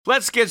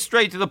Let's get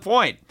straight to the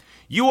point.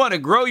 You want to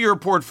grow your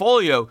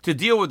portfolio to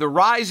deal with the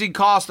rising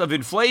cost of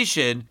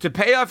inflation, to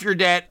pay off your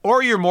debt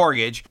or your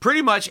mortgage,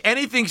 pretty much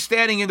anything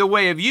standing in the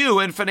way of you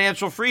and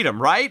financial freedom,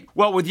 right?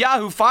 Well, with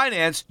Yahoo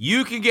Finance,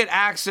 you can get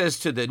access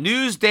to the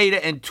news,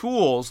 data, and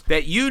tools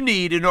that you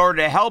need in order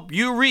to help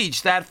you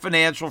reach that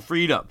financial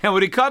freedom. And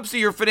when it comes to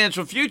your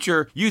financial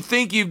future, you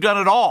think you've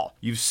done it all.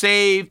 You've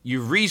saved,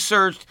 you've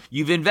researched,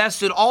 you've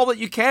invested all that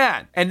you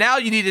can. And now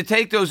you need to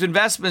take those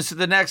investments to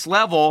the next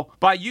level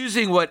by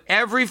using what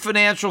every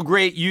financial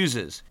great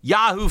uses.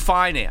 Yahoo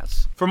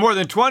Finance. For more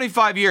than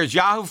 25 years,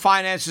 Yahoo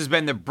Finance has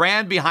been the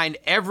brand behind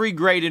every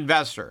great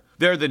investor.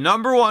 They're the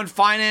 #1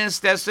 finance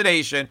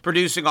destination,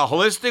 producing a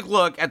holistic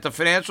look at the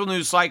financial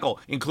news cycle,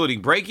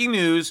 including breaking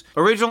news,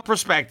 original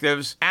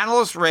perspectives,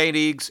 analyst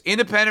ratings,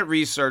 independent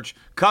research,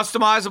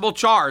 customizable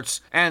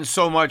charts, and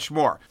so much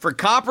more. For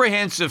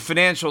comprehensive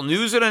financial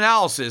news and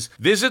analysis,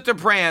 visit the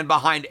brand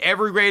behind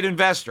every great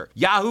investor,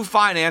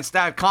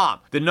 yahoofinance.com,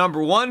 the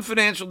 #1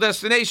 financial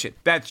destination.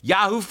 That's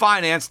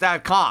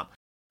yahoofinance.com.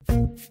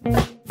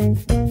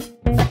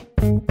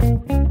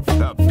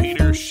 The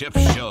Peter Schiff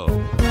Show.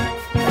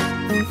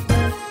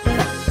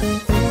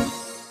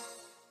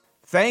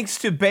 Thanks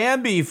to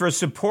Bambi for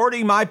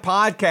supporting my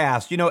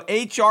podcast. You know,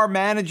 HR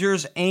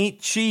managers ain't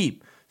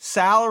cheap.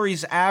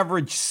 Salaries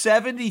average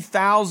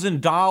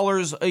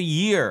 $70,000 a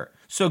year.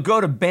 So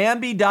go to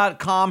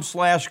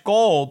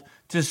Bambi.com/gold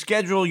to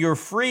schedule your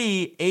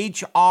free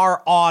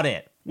HR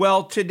audit.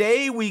 Well,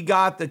 today we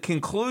got the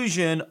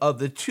conclusion of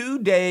the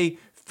 2-day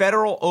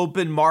Federal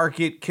Open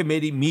Market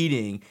Committee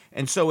meeting.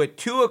 And so at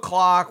 2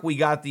 o'clock, we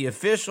got the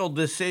official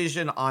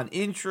decision on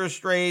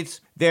interest rates,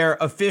 their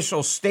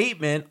official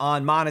statement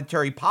on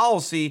monetary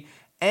policy,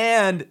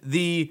 and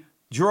the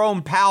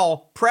Jerome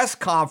Powell press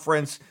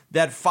conference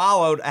that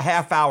followed a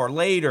half hour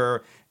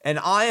later. And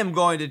I am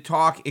going to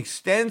talk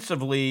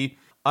extensively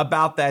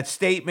about that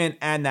statement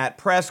and that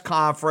press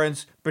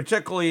conference,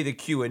 particularly the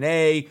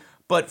Q&A.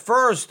 But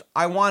first,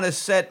 I want to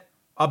set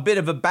a bit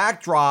of a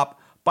backdrop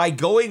by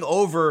going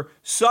over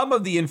some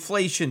of the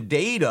inflation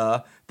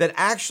data that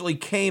actually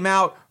came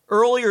out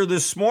earlier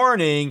this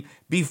morning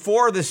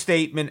before the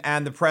statement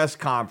and the press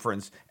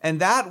conference. And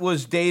that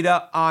was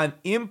data on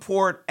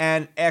import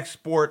and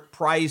export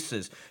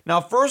prices.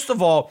 Now, first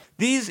of all,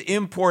 these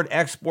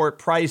import-export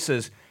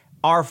prices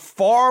are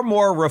far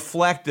more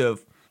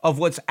reflective of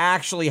what's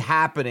actually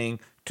happening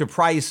to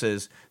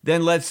prices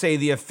than, let's say,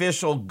 the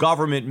official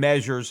government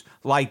measures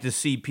like the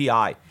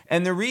CPI.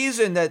 And the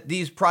reason that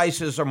these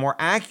prices are more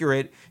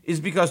accurate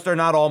is because they're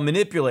not all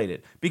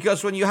manipulated.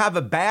 Because when you have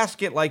a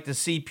basket like the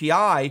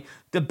CPI,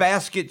 the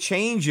basket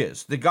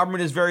changes. The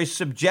government is very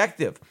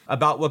subjective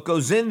about what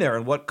goes in there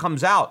and what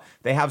comes out.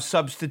 They have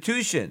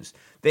substitutions.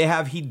 They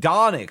have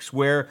hedonics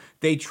where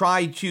they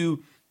try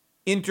to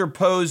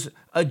interpose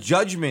a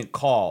judgment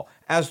call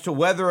as to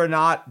whether or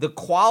not the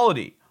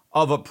quality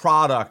of a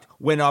product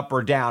went up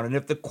or down. And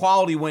if the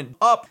quality went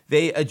up,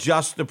 they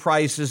adjust the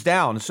prices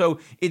down. So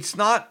it's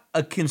not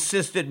a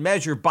consistent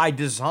measure by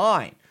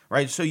design,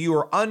 right? So you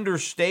are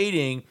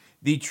understating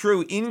the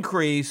true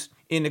increase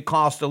in the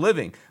cost of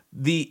living.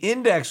 The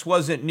index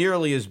wasn't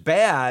nearly as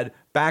bad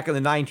back in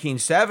the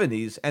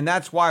 1970s, and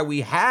that's why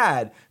we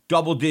had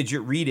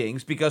double-digit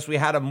readings, because we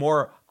had a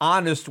more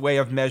honest way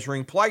of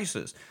measuring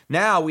prices.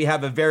 Now we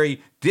have a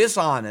very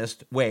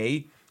dishonest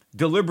way,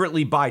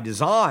 deliberately by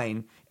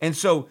design. And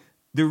so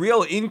the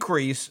real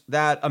increase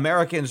that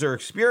Americans are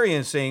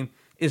experiencing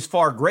is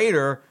far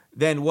greater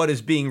than what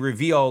is being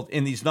revealed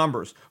in these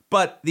numbers.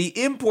 But the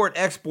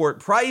import-export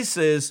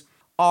prices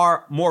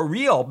are more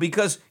real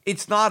because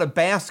it's not a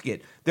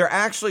basket. They're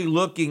actually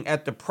looking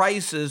at the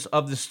prices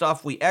of the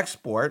stuff we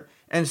export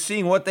and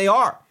seeing what they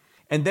are.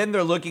 And then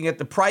they're looking at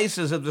the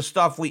prices of the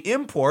stuff we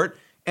import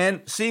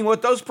and seeing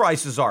what those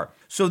prices are.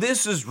 So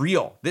this is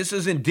real. This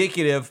is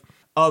indicative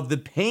of the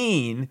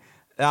pain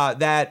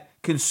that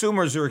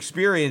consumers are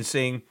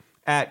experiencing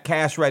at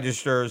cash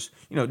registers,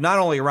 not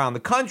only around the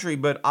country,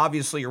 but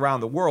obviously around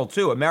the world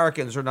too.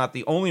 Americans are not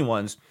the only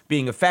ones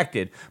being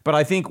affected, but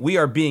I think we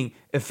are being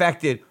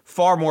affected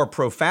far more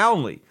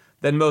profoundly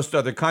than most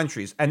other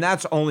countries, and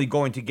that's only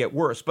going to get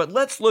worse. But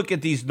let's look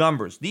at these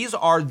numbers. These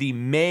are the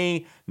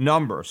May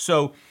numbers.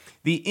 So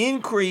the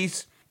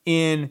increase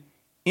in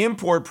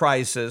import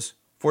prices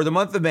for the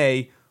month of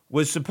May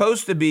was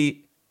supposed to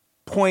be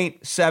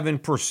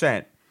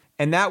 0.7%.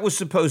 And that was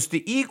supposed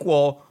to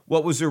equal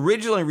what was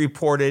originally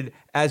reported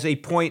as a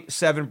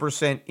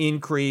 0.7%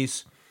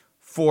 increase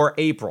for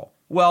April.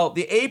 Well,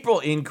 the April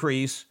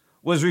increase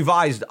was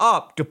revised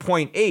up to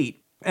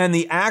 0.8, and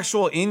the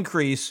actual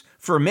increase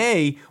for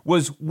May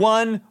was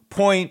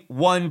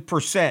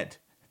 1.1%.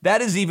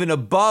 That is even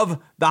above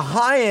the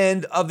high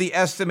end of the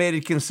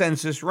estimated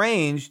consensus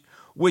range,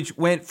 which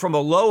went from a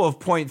low of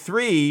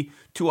 0.3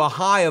 to a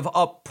high of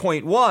up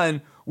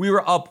 0.1. We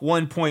were up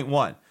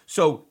 1.1.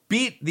 So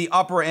beat the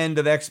upper end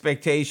of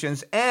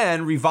expectations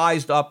and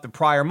revised up the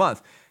prior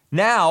month.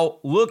 Now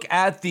look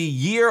at the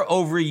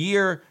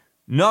year-over-year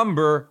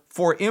number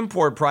for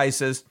import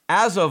prices.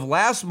 As of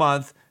last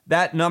month,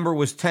 that number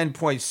was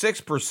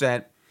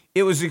 10.6%.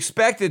 it was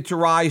expected to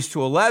rise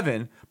to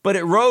 11, but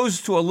it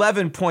rose to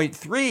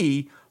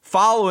 11.3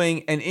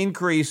 following an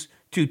increase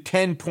to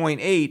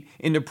 10.8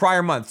 in the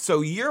prior month.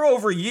 So year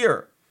over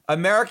year,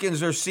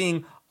 Americans are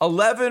seeing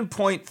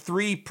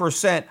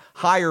 11.3%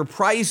 higher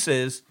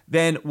prices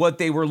than what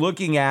they were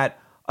looking at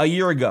a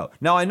year ago.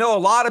 Now, I know a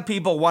lot of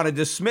people want to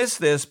dismiss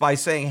this by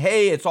saying,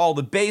 hey, it's all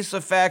the base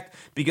effect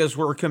because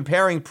we're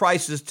comparing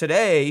prices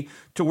today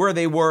to where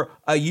they were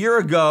a year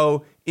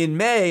ago in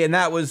May, and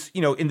that was,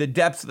 in the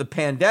depths of the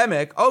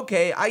pandemic.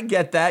 Okay, I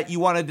get that. You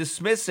want to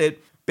dismiss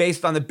it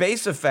based on the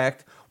base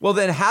effect. Well,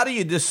 then how do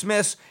you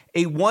dismiss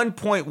a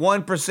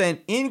 1.1%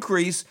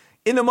 increase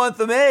in the month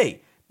of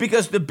May?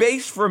 Because the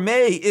base for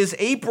May is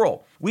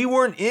April. We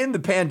weren't in the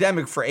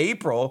pandemic for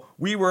April.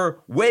 We were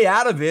way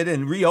out of it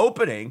and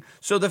reopening.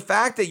 So the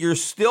fact that you're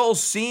still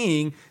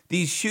seeing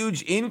these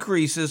huge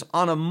increases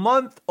on a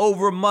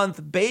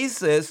month-over-month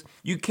basis,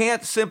 you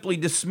can't simply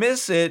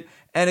dismiss it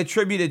and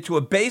attribute it to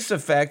a base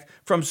effect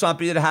from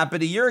something that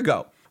happened a year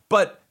ago.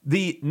 But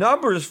the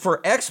numbers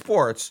for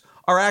exports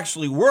are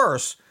actually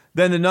worse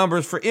than the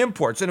numbers for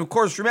imports. And of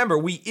course, remember,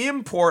 we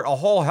import a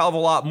whole hell of a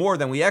lot more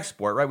than we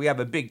export, right? We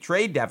have a big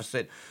trade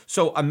deficit.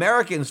 So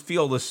Americans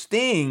feel the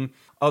sting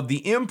of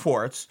the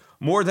imports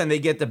more than they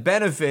get the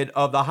benefit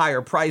of the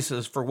higher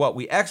prices for what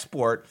we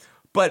export.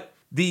 But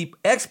the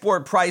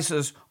export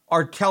prices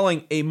are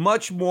telling a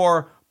much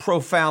more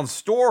profound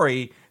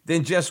story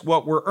than just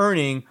what we're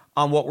earning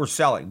on what we're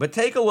selling. But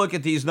take a look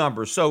at these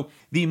numbers. So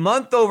the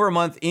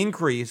month-over-month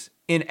increase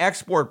in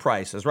export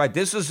prices, right?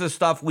 This is the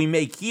stuff we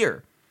make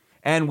here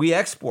and we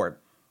export.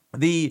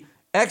 The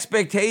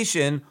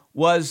expectation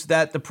was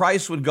that the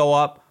price would go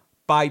up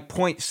by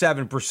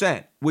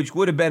 0.7%, which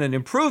would have been an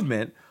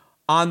improvement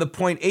on the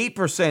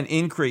 0.8%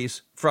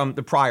 increase from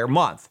the prior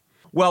month.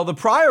 Well, the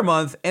prior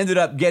month ended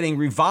up getting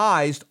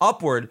revised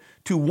upward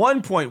to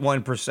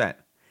 1.1%.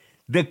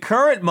 The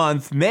current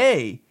month,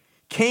 May,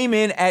 came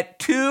in at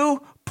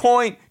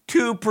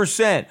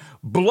 2.2%,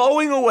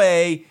 blowing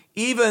away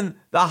even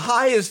the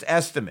highest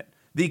estimate.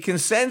 The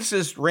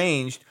consensus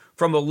ranged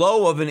from a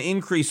low of an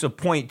increase of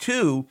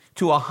 0.2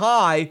 to a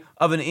high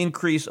of an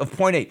increase of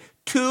 0.8.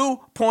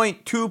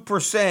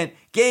 2.2%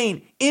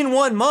 gain in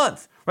 1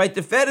 month, right?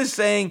 The Fed is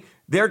saying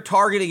they're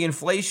targeting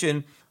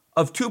inflation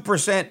of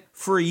 2%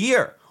 for a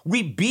year.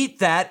 We beat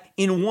that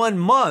in 1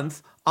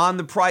 month on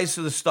the price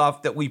of the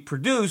stuff that we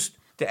produced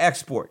to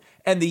export.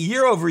 And the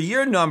year over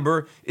year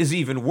number is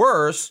even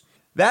worse.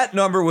 That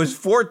number was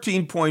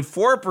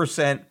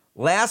 14.4%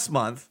 last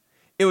month.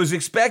 It was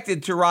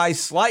expected to rise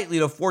slightly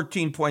to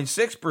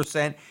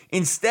 14.6%.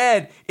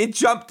 Instead, it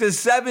jumped to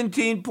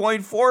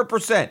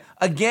 17.4%.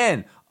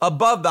 Again,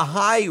 above the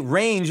high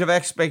range of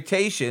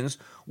expectations,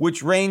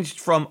 which ranged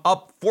from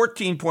up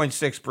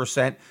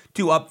 14.6%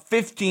 to up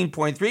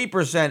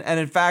 15.3%. And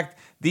in fact,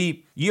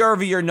 the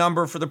year-over-year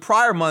number for the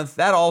prior month,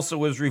 that also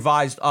was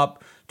revised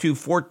up to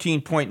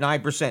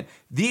 14.9%.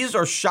 These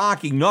are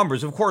shocking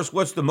numbers. Of course,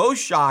 what's the most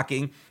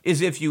shocking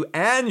is if you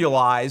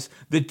annualize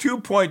the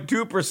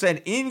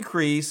 2.2%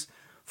 increase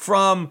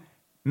from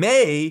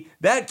May,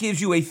 that gives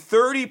you a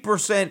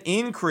 30%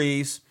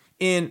 increase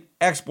in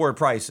export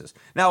prices.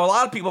 Now, a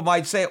lot of people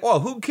might say, oh,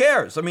 who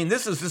cares? I mean,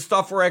 this is the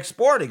stuff we're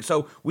exporting,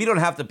 so we don't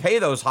have to pay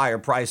those higher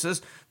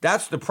prices.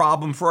 That's the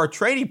problem for our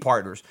trading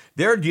partners.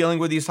 They're dealing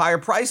with these higher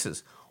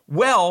prices.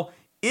 Well,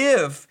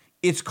 if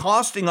it's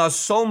costing us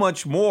so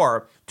much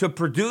more to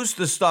produce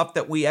the stuff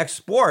that we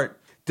export,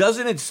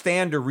 doesn't it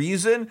stand to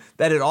reason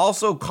that it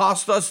also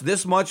costs us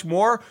this much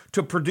more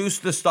to produce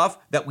the stuff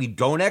that we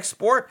don't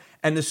export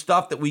and the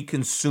stuff that we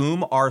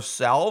consume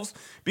ourselves?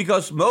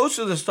 Because most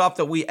of the stuff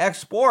that we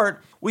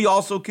export, we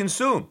also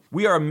consume.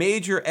 We are a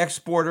major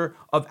exporter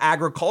of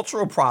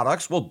agricultural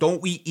products. Well,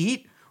 don't we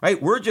eat? Right?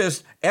 We're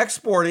just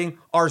exporting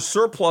our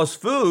surplus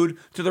food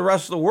to the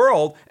rest of the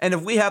world. And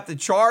if we have to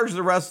charge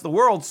the rest of the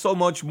world so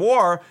much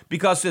more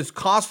because it's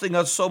costing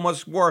us so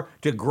much more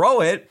to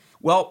grow it,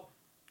 well,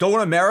 don't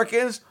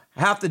Americans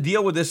have to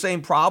deal with the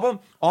same problem?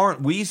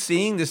 Aren't we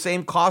seeing the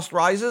same cost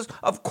rises?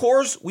 Of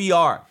course we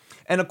are.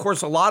 And of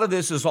course, a lot of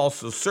this is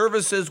also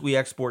services. We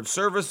export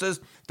services.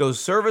 Those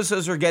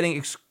services are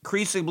getting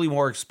increasingly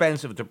more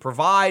expensive to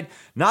provide,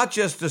 not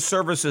just the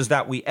services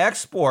that we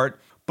export,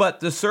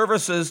 but the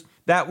services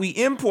that we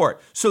import.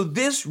 So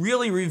this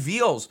really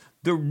reveals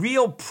the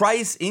real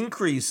price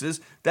increases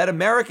that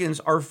Americans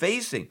are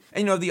facing.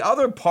 And the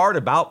other part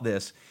about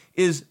this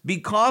is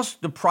because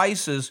the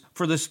prices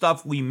for the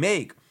stuff we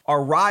make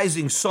are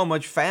rising so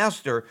much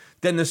faster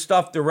than the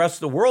stuff the rest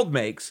of the world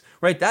makes,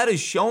 right? That is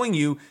showing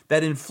you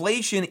that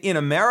inflation in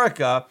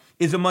America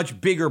is a much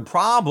bigger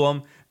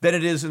problem than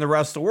it is in the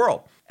rest of the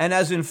world. And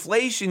as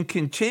inflation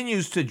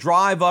continues to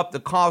drive up the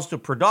cost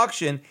of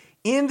production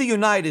in the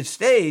United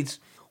States,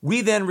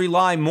 we then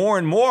rely more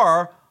and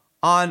more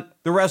on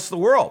the rest of the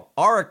world.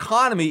 Our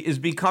economy is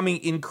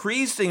becoming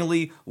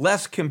increasingly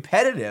less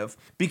competitive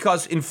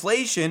because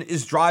inflation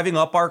is driving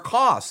up our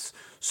costs.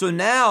 So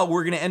now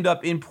we're going to end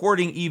up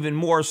importing even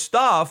more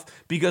stuff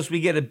because we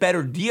get a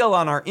better deal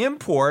on our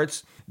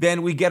imports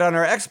than we get on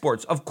our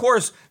exports. Of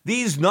course,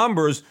 these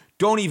numbers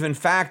don't even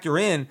factor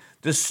in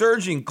the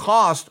surging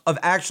cost of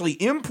actually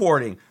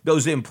importing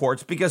those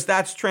imports, because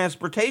that's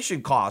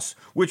transportation costs,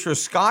 which are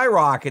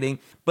skyrocketing,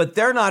 but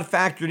they're not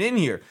factored in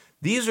here.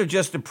 These are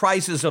just the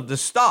prices of the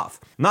stuff,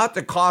 not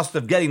the cost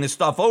of getting the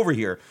stuff over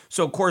here.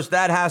 So, of course,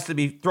 that has to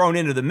be thrown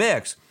into the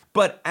mix.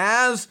 But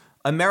as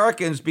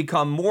Americans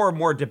become more and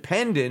more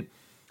dependent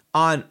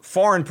on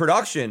foreign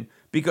production,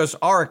 because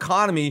our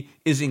economy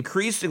is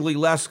increasingly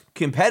less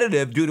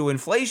competitive due to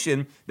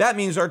inflation, that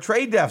means our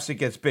trade deficit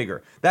gets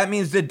bigger. That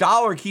means the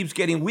dollar keeps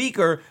getting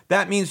weaker.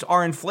 That means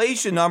our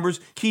inflation numbers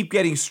keep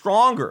getting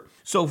stronger.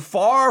 So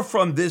far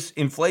from this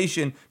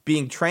inflation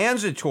being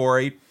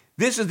transitory,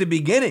 this is the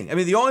beginning. I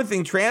mean, the only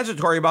thing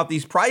transitory about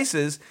these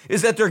prices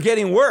is that they're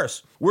getting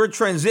worse. We're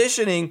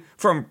transitioning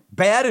from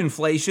bad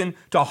inflation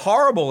to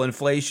horrible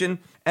inflation,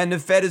 and the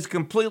Fed is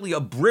completely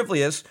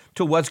oblivious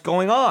to what's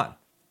going on.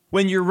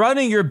 When you're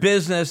running your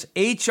business,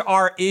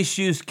 HR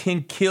issues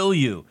can kill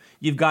you.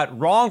 You've got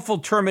wrongful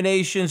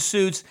termination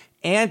suits,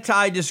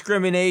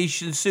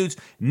 anti-discrimination suits,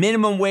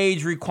 minimum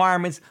wage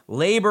requirements,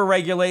 labor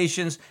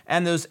regulations,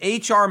 and those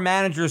HR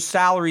managers'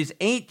 salaries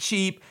ain't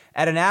cheap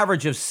at an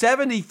average of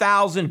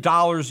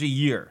 $70,000 a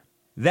year.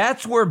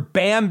 That's where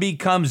Bambee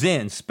comes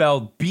in,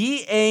 spelled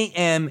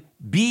Bambee.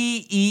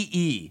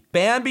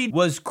 Bambee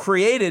was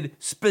created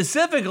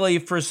specifically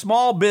for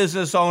small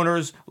business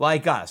owners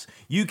like us.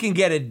 You can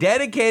get a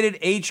dedicated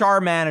HR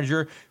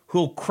manager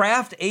who'll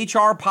craft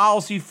HR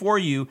policy for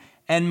you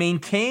and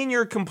maintain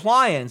your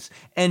compliance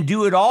and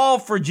do it all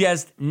for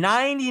just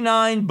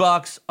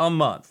 $99 a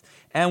month.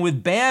 And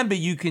with Bambee,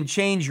 you can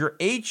change your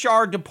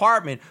HR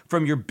department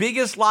from your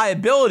biggest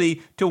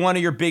liability to one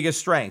of your biggest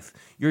strengths.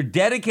 Your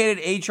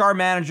dedicated HR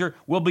manager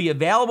will be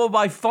available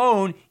by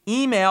phone,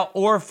 email,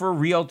 or for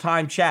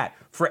real-time chat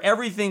for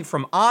everything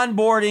from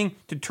onboarding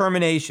to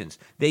terminations.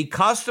 They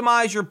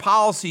customize your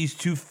policies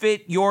to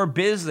fit your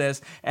business,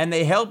 and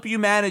they help you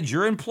manage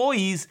your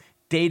employees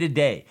day to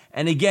day.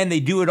 And again, they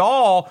do it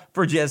all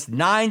for just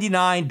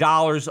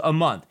 $99 a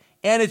month.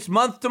 And it's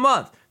month to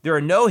month. There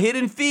are no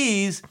hidden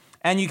fees,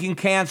 and you can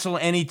cancel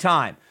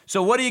anytime.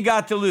 So what do you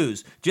got to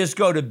lose? Just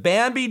go to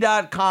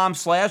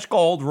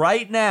Bambee.com/gold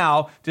right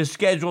now to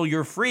schedule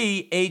your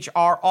free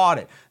HR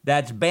audit.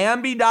 That's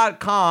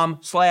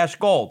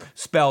Bambee.com/gold,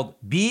 spelled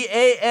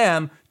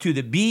BAM to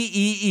the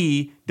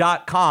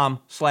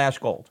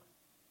BEE.com/gold.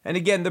 And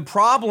again, the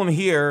problem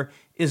here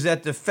is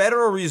that the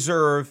Federal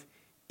Reserve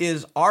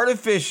is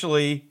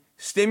artificially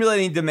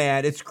stimulating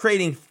demand. It's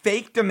creating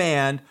fake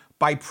demand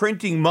by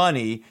printing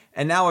money,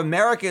 and now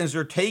Americans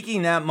are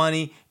taking that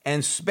money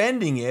and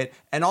spending it,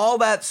 and all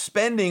that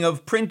spending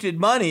of printed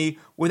money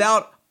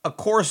without a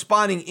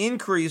corresponding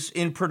increase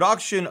in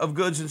production of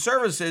goods and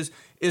services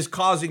is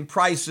causing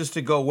prices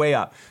to go way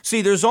up.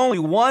 See, there's only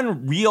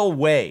one real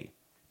way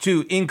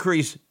to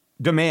increase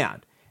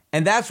demand,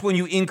 and that's when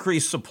you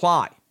increase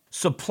supply.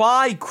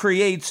 Supply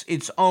creates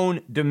its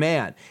own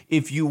demand.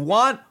 If you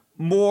want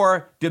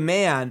more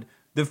demand,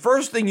 the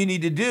first thing you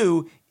need to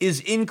do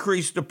is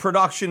increase the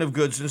production of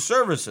goods and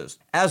services.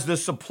 As the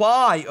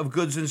supply of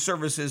goods and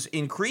services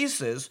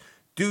increases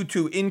due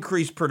to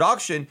increased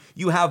production,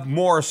 you have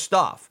more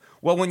stuff.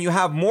 Well, when you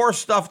have more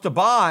stuff to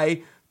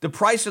buy, the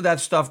price of that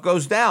stuff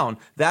goes down.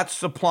 That's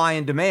supply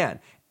and demand.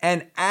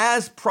 And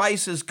as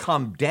prices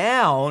come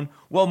down,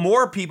 well,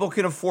 more people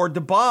can afford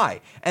to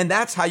buy. And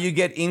that's how you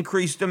get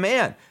increased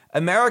demand.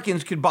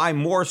 Americans can buy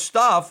more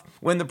stuff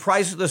when the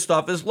price of the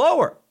stuff is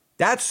lower.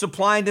 That's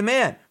supply and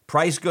demand.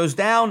 Price goes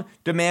down,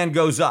 demand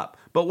goes up.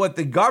 But what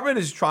the government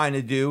is trying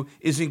to do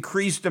is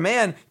increase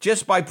demand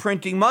just by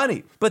printing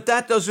money. But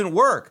that doesn't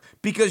work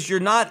because you're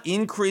not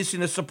increasing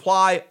the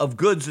supply of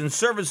goods and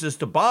services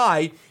to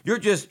buy. You're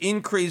just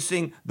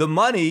increasing the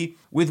money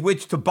with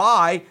which to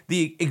buy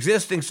the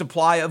existing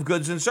supply of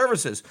goods and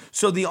services.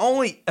 So the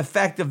only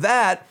effect of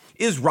that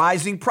is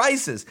rising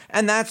prices.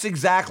 And that's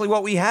exactly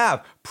what we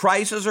have.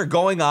 Prices are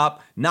going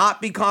up, not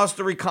because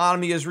the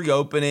economy is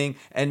reopening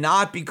and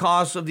not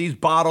because of these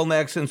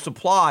bottlenecks in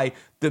supply.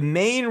 The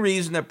main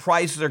reason that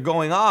prices are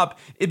going up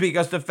is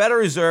because the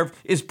Federal Reserve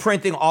is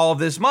printing all of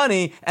this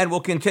money and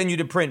will continue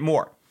to print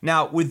more.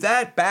 Now, with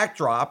that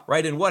backdrop,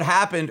 right, and what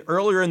happened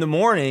earlier in the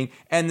morning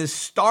and the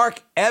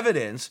stark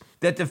evidence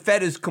that the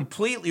Fed is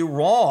completely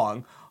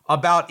wrong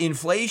about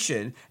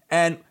inflation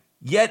and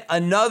yet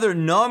another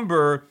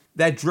number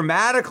that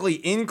dramatically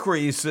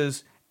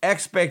increases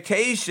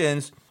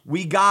expectations,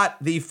 we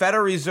got the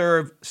Federal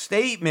Reserve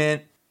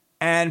statement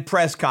and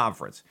press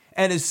conference.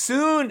 And as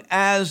soon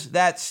as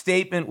that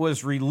statement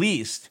was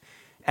released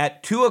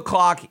at 2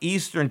 o'clock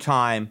Eastern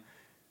time,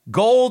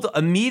 gold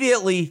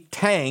immediately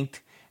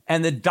tanked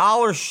and the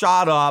dollar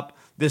shot up,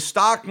 the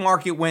stock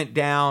market went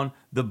down,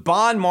 the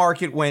bond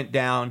market went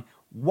down.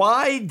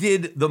 Why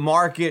did the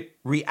market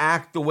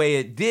react the way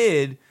it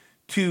did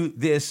to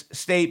this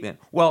statement?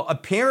 Well,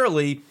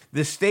 apparently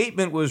the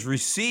statement was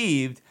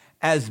received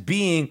as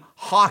being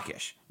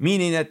hawkish,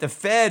 meaning that the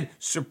Fed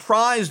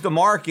surprised the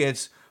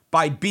markets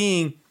by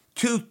being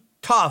too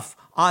tough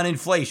on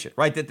inflation,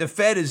 right? That the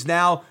Fed is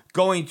now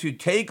going to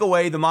take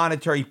away the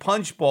monetary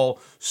punch bowl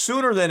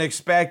sooner than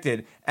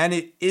expected. And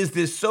it is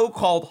this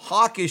so-called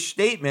hawkish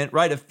statement,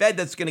 right? A Fed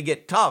that's going to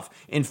get tough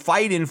and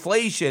fight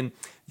inflation.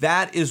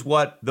 That is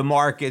what the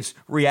markets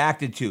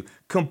reacted to.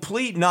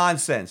 Complete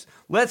nonsense.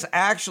 Let's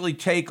actually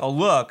take a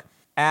look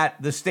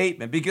at the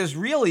statement, because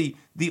really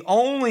the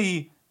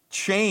only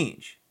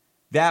change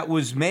that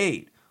was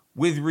made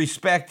with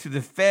respect to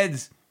the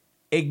Fed's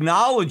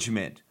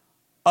acknowledgement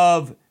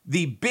of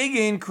the big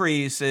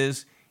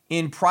increases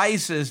in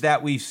prices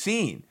that we've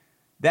seen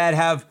that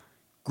have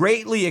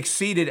greatly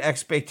exceeded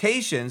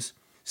expectations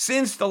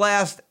since the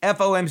last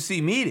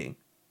FOMC meeting.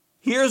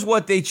 Here's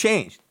what they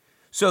changed.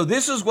 So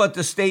this is what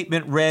the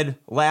statement read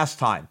last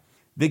time.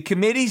 The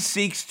committee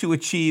seeks to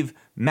achieve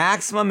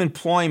maximum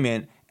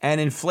employment and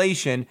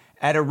inflation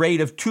at a rate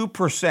of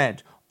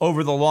 2%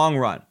 over the long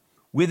run.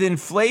 With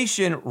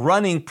inflation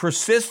running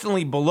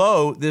persistently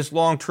below this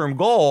long-term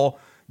goal,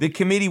 the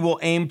committee will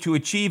aim to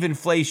achieve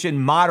inflation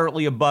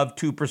moderately above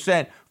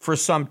 2% for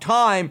some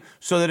time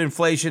so that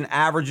inflation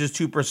averages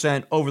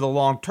 2% over the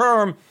long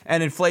term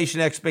and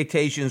inflation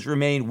expectations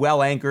remain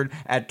well anchored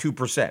at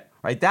 2%.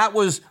 Right? That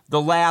was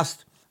the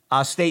last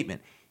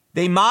statement.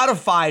 They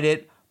modified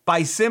it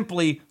by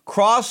simply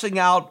crossing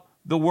out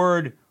the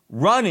word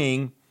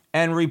running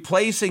and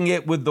replacing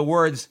it with the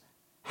words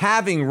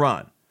having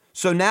run.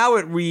 So now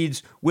it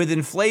reads, with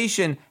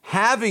inflation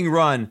having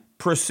run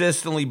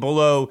persistently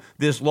below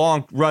this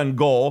long-run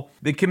goal,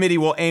 the committee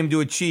will aim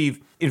to achieve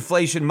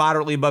inflation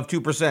moderately above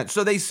 2%.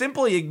 So they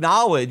simply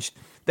acknowledged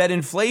that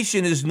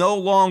inflation is no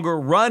longer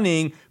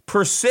running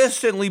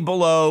persistently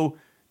below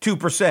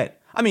 2%.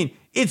 I mean,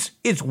 it's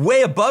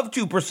way above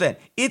 2%.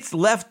 It's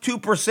left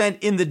 2%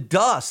 in the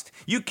dust.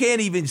 You can't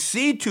even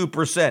see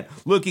 2%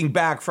 looking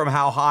back from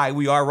how high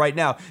we are right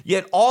now.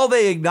 Yet all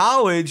they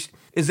acknowledged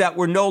is that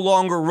we're no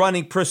longer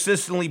running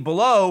persistently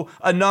below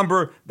a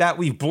number that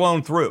we've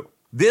blown through.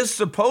 This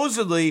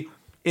supposedly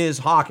is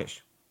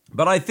hawkish.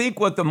 But I think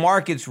what the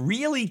markets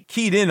really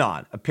keyed in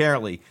on,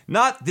 apparently,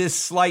 not this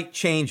slight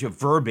change of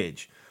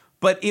verbiage,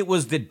 but it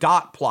was the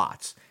dot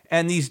plots.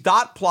 And these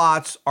dot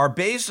plots are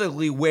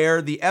basically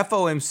where the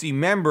FOMC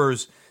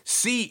members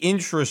see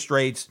interest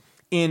rates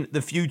in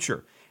the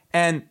future.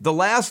 And the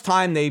last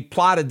time they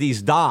plotted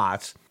these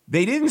dots,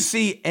 they didn't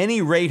see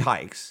any rate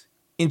hikes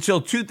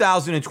until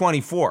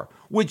 2024,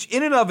 which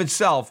in and of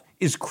itself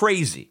is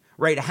crazy,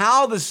 right?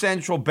 How the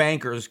central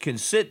bankers can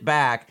sit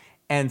back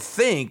and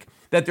think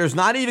that there's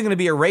not even going to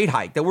be a rate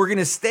hike, that we're going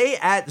to stay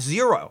at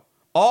zero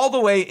all the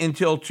way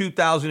until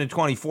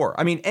 2024.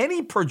 I mean,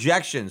 any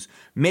projections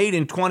made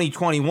in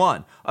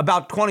 2021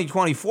 about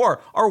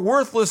 2024 are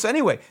worthless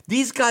anyway.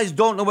 These guys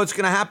don't know what's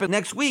going to happen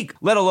next week,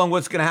 let alone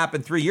what's going to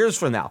happen 3 years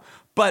from now.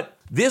 But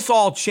this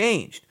all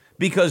changed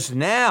because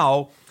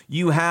now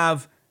you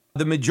have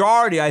the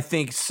majority, I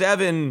think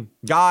 7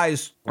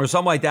 guys or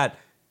something like that,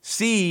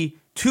 see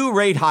 2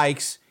 rate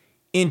hikes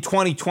in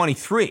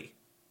 2023,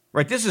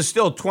 right? This is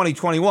still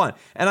 2021.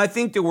 And I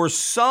think there were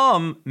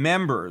some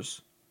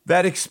members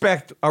that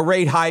expect a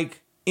rate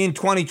hike in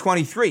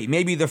 2023,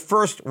 maybe the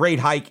first rate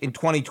hike in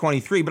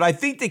 2023. But I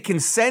think the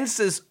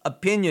consensus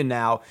opinion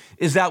now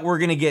is that we're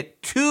going to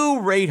get 2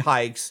 rate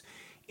hikes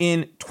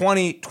in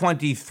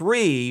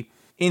 2023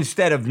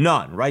 instead of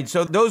none, right?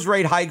 So those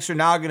rate hikes are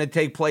now going to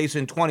take place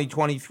in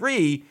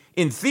 2023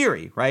 in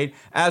theory, right?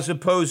 As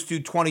opposed to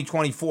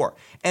 2024.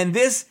 And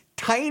this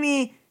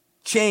tiny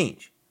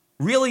change,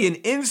 really an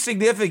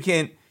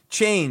insignificant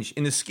change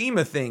in the scheme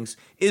of things,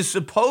 is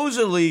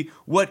supposedly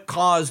what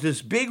caused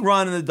this big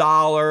run in the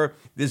dollar,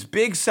 this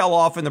big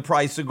sell-off in the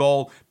price of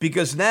gold,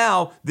 because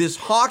now this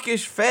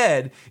hawkish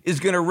Fed is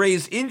going to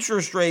raise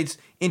interest rates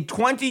in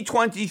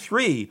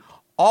 2023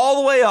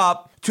 all the way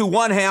up to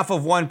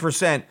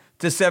 0.5%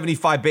 to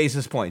 75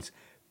 basis points.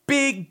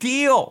 Big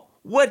deal.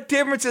 What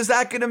difference is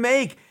that going to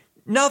make?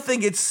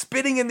 Nothing. It's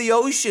spitting in the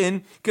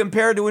ocean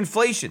compared to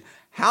inflation.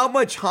 How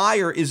much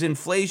higher is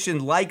inflation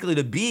likely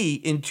to be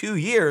in 2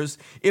 years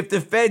if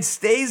the Fed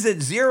stays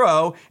at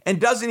zero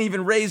and doesn't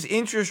even raise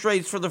interest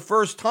rates for the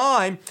first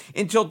time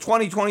until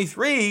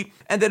 2023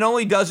 and then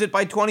only does it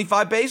by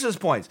 25 basis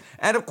points?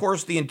 And of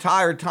course, the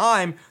entire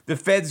time, the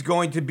Fed's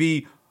going to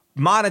be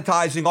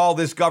monetizing all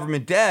this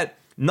government debt.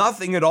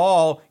 Nothing at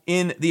all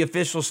in the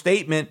official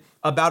statement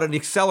about an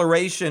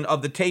acceleration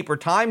of the taper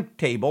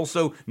timetable.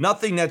 So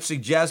nothing that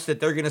suggests that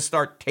they're going to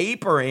start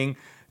tapering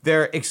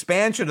their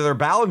expansion of their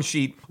balance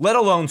sheet, let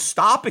alone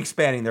stop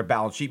expanding their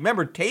balance sheet.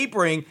 Remember,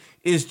 tapering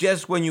is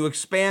just when you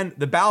expand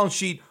the balance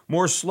sheet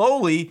more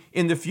slowly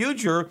in the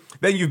future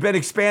than you've been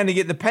expanding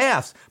it in the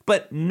past.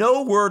 But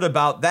no word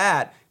about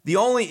that. The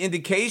only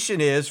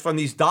indication is from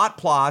these dot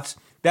plots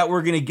that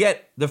we're going to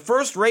get the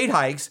first rate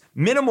hikes,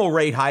 minimal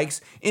rate hikes,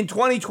 in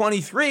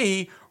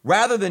 2023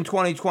 rather than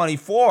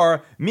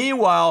 2024.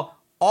 Meanwhile,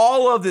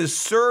 all of this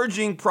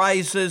surging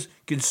prices,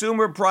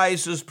 consumer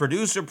prices,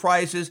 producer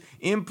prices,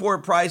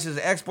 import prices,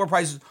 export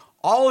prices,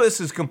 all of this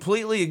is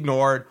completely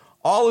ignored,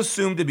 all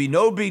assumed to be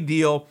no big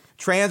deal,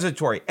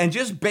 transitory. And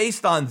just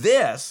based on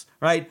this,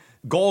 right,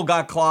 gold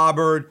got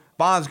clobbered,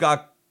 Bonds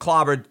got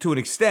clobbered to an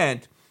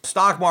extent.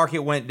 Stock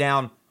market went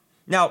down.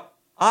 Now,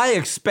 I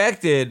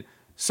expected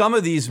some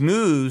of these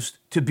moves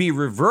to be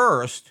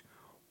reversed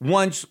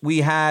once we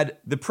had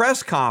the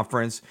press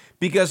conference,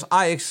 because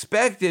I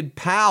expected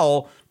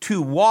Powell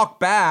to walk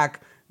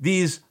back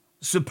these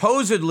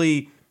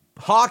supposedly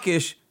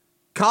hawkish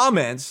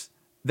comments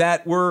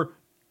that were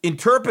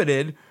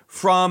interpreted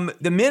from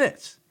the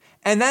minutes.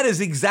 And that is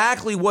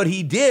exactly what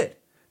he did.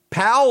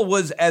 Powell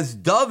was as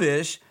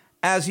dovish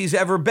as he's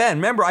ever been.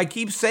 Remember, I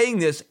keep saying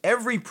this,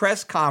 every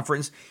press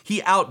conference,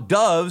 he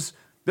outdoves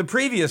the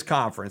previous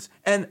conference.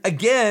 And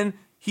again,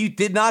 he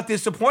did not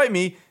disappoint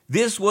me.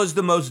 This was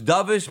the most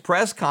dovish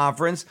press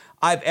conference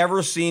I've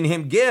ever seen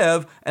him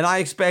give, and I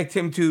expect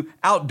him to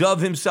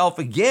outdove himself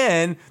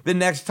again the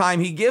next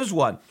time he gives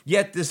one.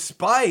 Yet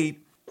despite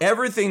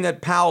everything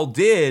that Powell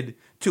did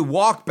to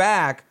walk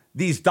back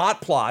these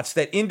dot plots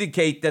that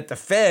indicate that the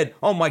Fed,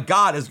 oh my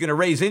God, is going to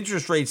raise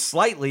interest rates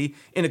slightly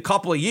in a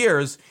couple of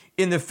years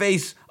in the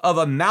face of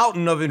a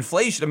mountain of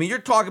inflation. I mean, you're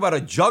talking about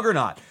a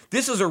juggernaut.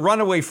 This is a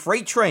runaway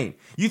freight train.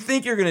 You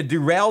think you're going to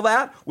derail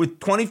that with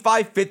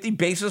 25, 50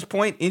 basis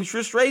point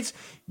interest rates?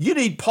 You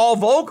need Paul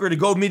Volcker to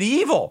go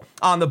medieval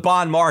on the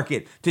bond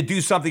market to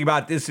do something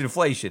about this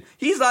inflation.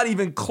 He's not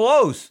even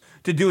close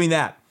to doing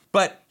that.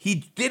 But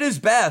he did his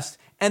best,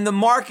 and the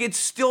markets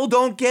still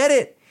don't get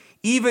it.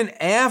 Even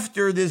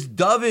after this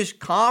dovish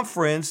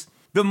conference,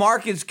 the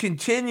markets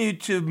continue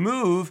to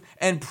move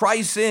and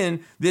price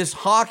in this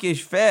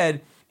hawkish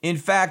Fed. In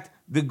fact,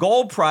 the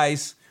gold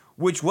price,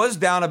 which was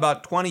down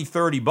about 20,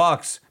 30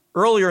 bucks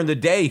earlier in the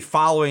day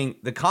following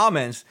the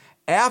comments,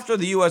 after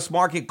the U.S.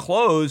 market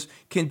closed,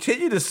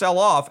 continued to sell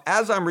off.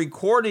 As I'm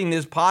recording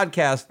this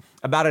podcast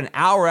about an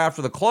hour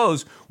after the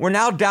close, we're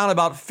now down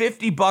about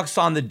 50 bucks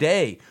on the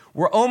day.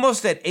 We're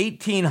almost at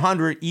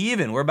 1,800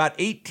 even. We're about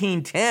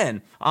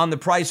 1,810 on the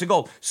price of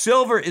gold.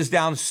 Silver is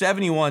down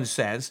 71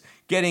 cents,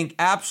 getting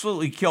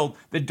absolutely killed.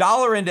 The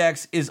dollar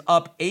index is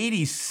up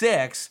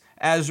 86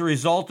 as a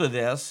result of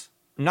this.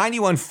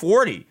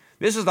 91.40.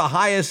 This is the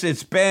highest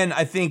it's been,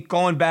 I think,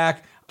 going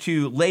back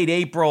to late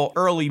April,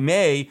 early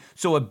May.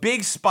 So a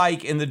big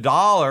spike in the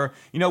dollar.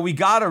 You know, we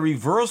got a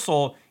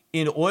reversal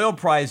in oil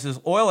prices.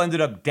 Oil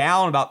ended up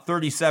down about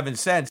 37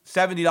 cents,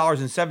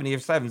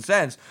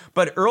 $70.77.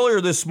 But earlier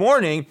this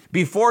morning,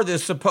 before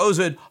this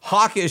supposed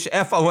hawkish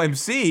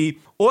FOMC,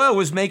 oil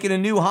was making a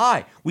new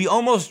high. We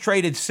almost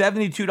traded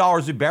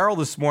 $72 a barrel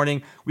this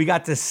morning. We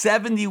got to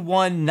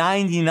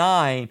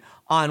 $71.99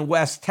 on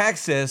West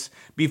Texas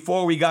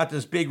before we got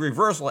this big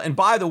reversal. And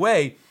by the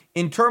way,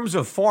 in terms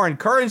of foreign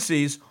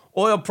currencies,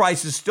 oil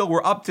prices still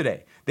were up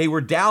today. They were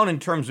down in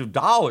terms of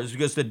dollars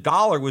because the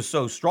dollar was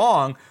so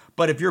strong.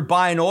 But if you're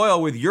buying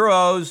oil with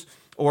euros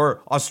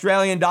or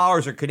Australian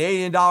dollars or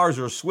Canadian dollars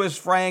or Swiss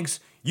francs,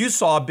 you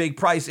saw a big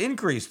price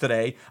increase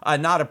today,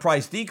 not a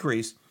price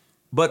decrease.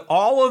 But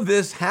all of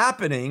this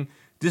happening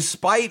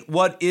despite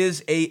what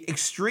is a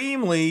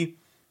extremely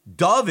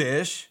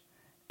dovish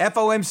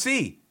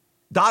FOMC,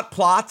 dot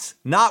plots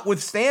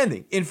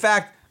notwithstanding. In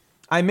fact,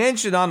 I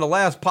mentioned on the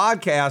last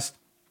podcast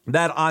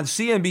that on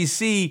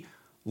CNBC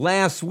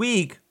last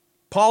week,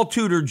 Paul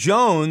Tudor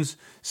Jones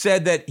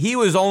said that he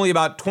was only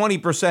about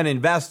 20%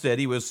 invested.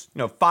 He was,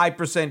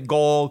 5%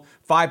 gold,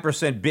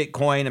 5%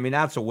 Bitcoin. I mean,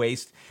 that's a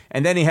waste.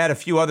 And then he had a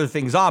few other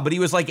things on, but he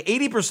was like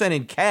 80%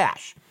 in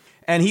cash.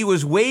 And he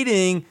was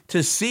waiting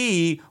to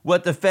see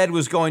what the Fed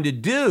was going to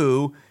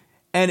do.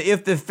 And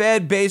if the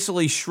Fed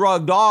basically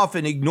shrugged off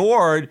and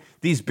ignored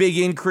these big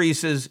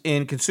increases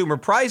in consumer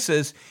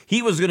prices,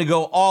 he was going to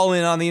go all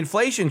in on the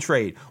inflation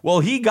trade. Well,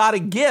 he got a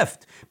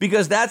gift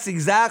because that's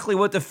exactly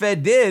what the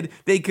Fed did.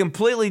 They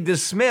completely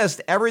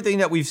dismissed everything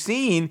that we've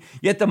seen,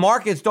 yet the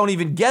markets don't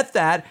even get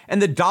that, and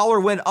the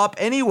dollar went up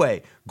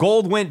anyway.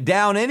 Gold went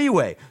down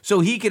anyway. So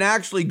he can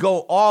actually go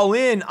all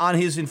in on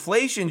his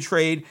inflation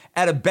trade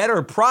at a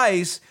better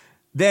price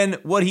than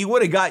what he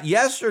would have got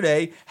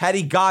yesterday had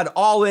he got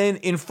all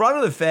in front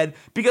of the Fed,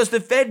 because the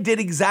Fed did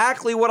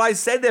exactly what I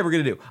said they were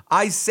going to do.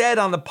 I said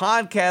on the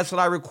podcast that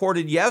I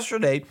recorded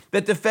yesterday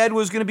that the Fed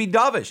was going to be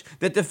dovish,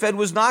 that the Fed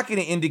was not going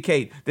to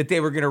indicate that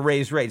they were going to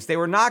raise rates. They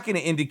were not going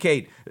to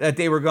indicate that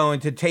they were going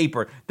to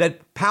taper,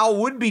 that Powell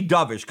would be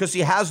dovish because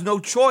he has no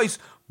choice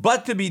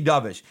but to be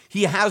dovish.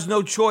 He has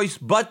no choice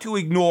but to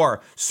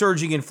ignore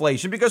surging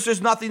inflation because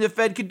there's nothing the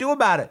Fed can do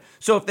about it.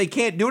 So if they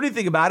can't do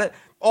anything about it,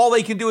 all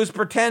they can do is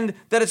pretend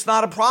that it's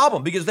not a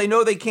problem because they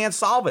know they can't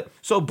solve it.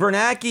 So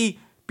Bernanke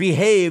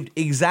behaved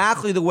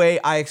exactly the way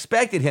I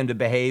expected him to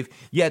behave,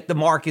 yet the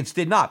markets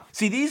did not.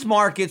 See, these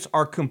markets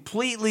are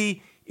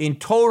completely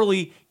and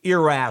totally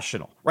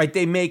irrational, right?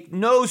 They make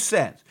no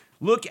sense.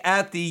 Look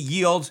at the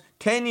yields,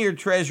 10-year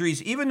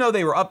treasuries, even though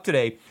they were up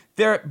today,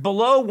 they're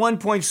below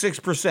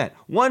 1.6%,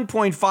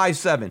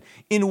 1.57.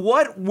 In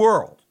what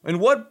world, in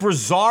what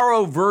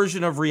bizarro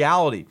version of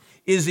reality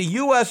is a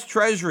U.S.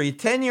 Treasury,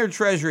 10-year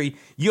Treasury,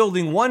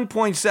 yielding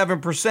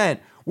 1.7%,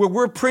 where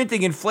we're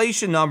printing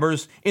inflation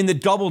numbers in the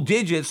double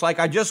digits like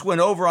I just went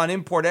over on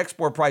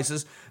import-export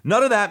prices?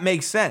 None of that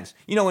makes sense.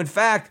 In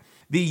fact,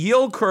 the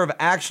yield curve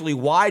actually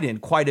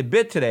widened quite a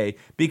bit today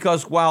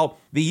because while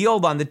the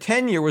yield on the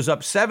 10-year was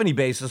up 70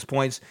 basis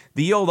points,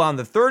 the yield on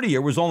the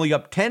 30-year was only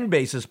up 10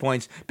 basis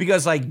points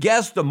because I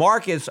guess the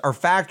markets are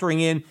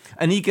factoring in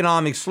an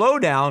economic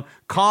slowdown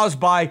caused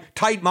by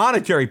tight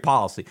monetary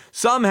policy,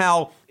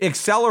 somehow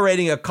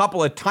accelerating a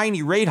couple of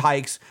tiny rate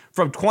hikes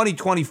from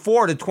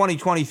 2024 to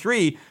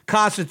 2023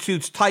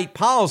 constitutes tight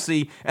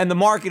policy, and the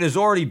market is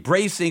already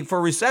bracing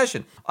for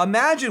recession.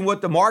 Imagine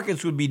what the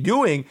markets would be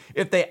doing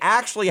if they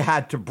actually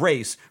had to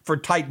brace for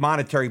tight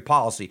monetary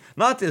policy.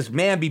 Not this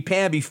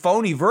mamby-pamby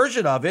phony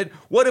version of it.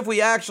 What if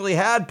we actually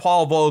had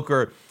Paul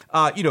Volcker,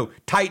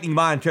 tightening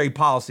monetary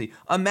policy?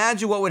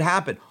 Imagine what would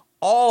happen.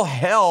 All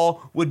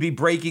hell would be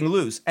breaking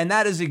loose. And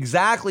that is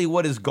exactly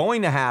what is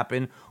going to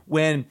happen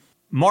when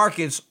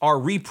markets are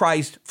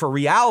repriced for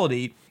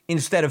reality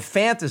instead of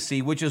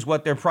fantasy, which is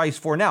what they're priced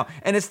for now.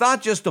 And it's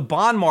not just the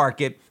bond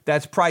market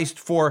that's priced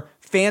for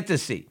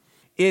fantasy.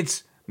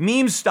 It's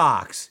meme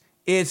stocks.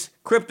 It's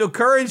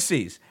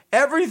cryptocurrencies.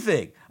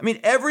 Everything. I mean,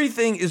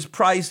 everything is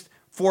priced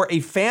for a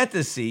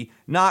fantasy,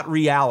 not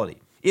reality.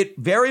 It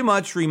very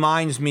much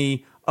reminds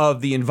me of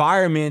the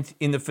environment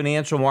in the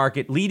financial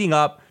market leading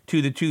up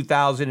to the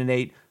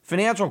 2008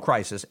 financial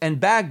crisis. And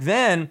back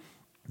then,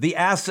 the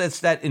assets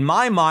that, in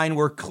my mind,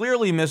 were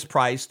clearly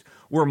mispriced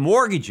were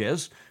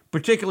mortgages,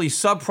 particularly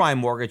subprime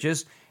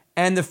mortgages,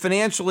 and the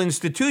financial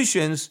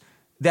institutions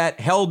that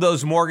held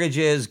those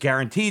mortgages,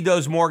 guaranteed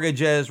those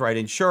mortgages, right,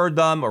 insured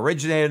them,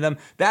 originated them.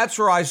 That's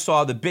where I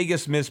saw the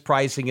biggest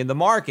mispricing in the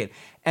market.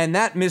 And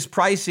that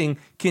mispricing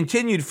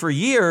continued for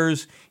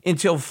years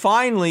until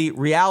finally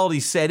reality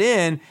set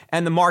in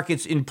and the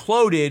markets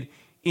imploded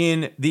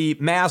in the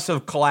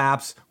massive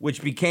collapse,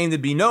 which became to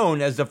be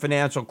known as the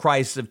financial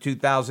crisis of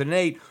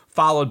 2008,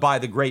 followed by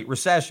the Great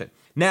Recession.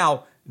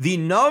 Now, the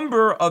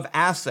number of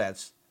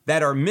assets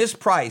that are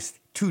mispriced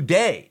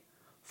today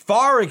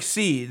far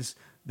exceeds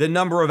the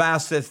number of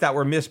assets that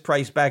were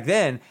mispriced back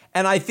then.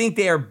 And I think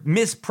they are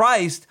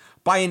mispriced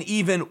by an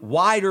even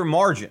wider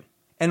margin.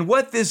 And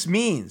what this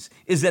means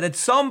is that at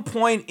some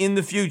point in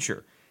the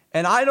future,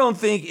 and I don't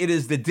think it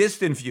is the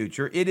distant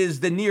future, it is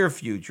the near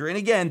future. And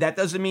again, that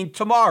doesn't mean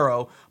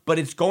tomorrow, but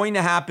it's going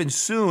to happen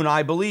soon,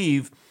 I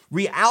believe.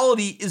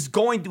 Reality is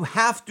going to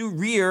have to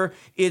rear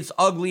its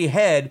ugly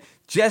head,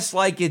 just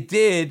like it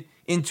did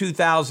in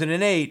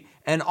 2008.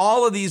 And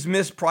all of these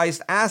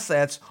mispriced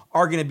assets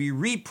are going to be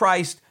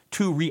repriced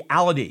to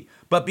reality.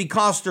 But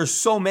because there's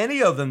so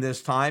many of them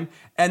this time,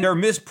 and they're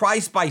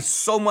mispriced by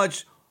so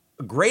much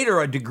greater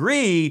a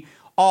degree,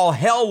 all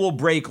hell will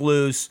break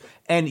loose,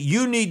 and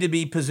you need to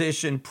be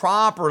positioned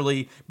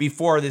properly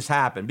before this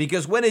happens.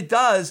 Because when it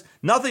does,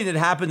 nothing that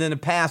happened in the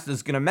past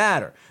is going to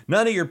matter.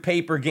 None of your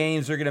paper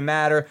gains are going to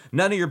matter.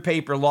 None of your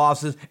paper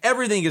losses.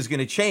 Everything is going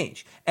to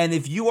change. And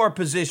if you are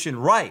positioned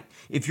right,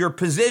 if you're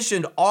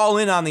positioned all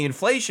in on the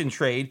inflation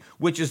trade,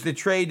 which is the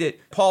trade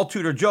that Paul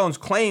Tudor Jones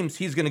claims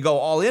he's going to go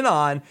all in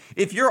on,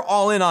 if you're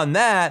all in on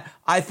that,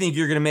 I think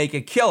you're going to make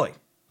a killing.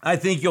 I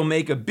think you'll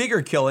make a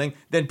bigger killing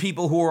than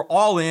people who are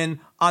all in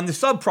on the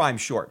subprime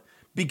short,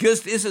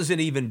 because this is an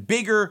even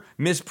bigger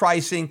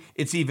mispricing.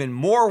 It's even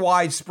more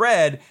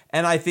widespread.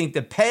 And I think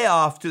the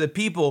payoff to the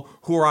people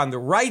who are on the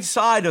right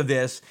side of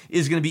this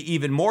is going to be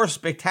even more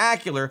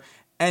spectacular.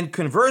 And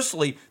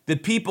conversely, the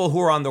people who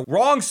are on the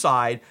wrong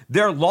side,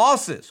 their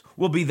losses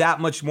will be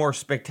that much more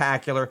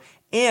spectacular.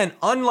 And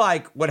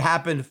unlike what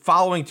happened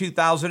following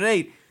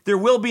 2008, there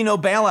will be no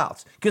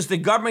bailouts because the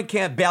government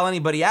can't bail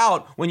anybody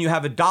out when you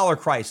have a dollar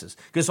crisis,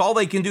 because all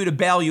they can do to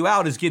bail you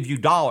out is give you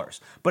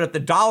dollars. But if the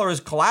dollar is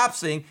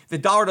collapsing, if the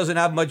dollar doesn't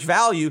have much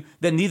value,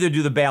 then neither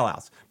do the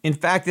bailouts. In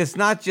fact, it's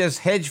not just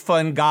hedge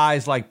fund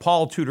guys like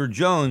Paul Tudor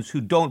Jones who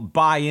don't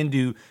buy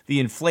into the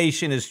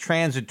inflation is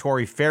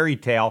transitory fairy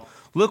tale.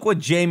 Look what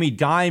Jamie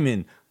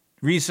Dimon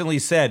recently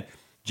said.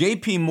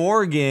 JP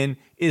Morgan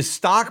is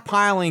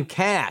stockpiling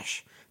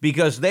cash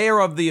because they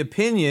are of the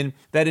opinion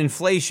that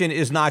inflation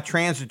is not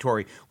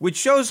transitory, which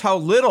shows how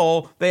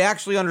little they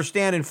actually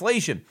understand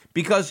inflation.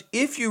 Because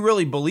if you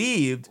really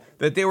believed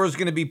that there was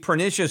going to be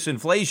pernicious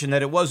inflation,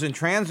 that it wasn't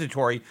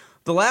transitory,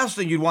 the last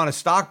thing you'd want to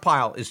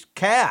stockpile is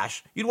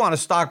cash. You'd want to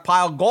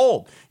stockpile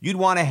gold. You'd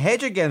want to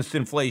hedge against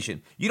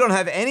inflation. You don't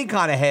have any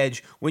kind of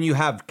hedge when you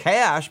have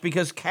cash,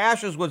 because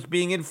cash is what's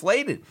being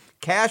inflated.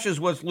 Cash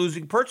is what's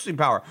losing purchasing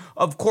power.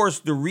 Of course,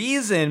 the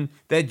reason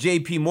that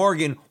JP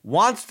Morgan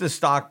wants to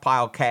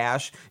stockpile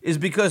cash is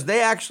because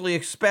they actually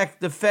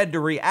expect the Fed to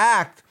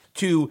react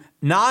to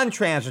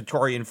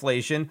non-transitory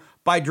inflation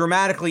by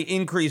dramatically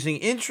increasing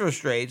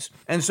interest rates.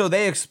 And so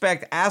they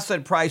expect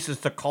asset prices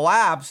to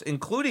collapse,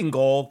 including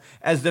gold,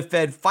 as the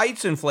Fed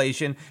fights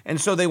inflation. And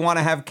so they want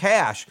to have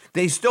cash.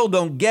 They still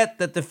don't get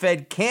that the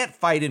Fed can't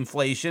fight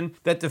inflation,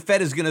 that the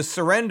Fed is going to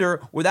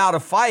surrender without a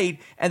fight,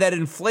 and that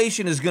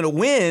inflation is going to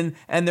win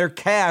and their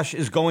cash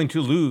is going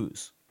to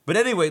lose. But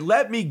anyway,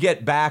 let me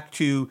get back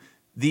to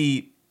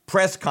the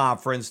press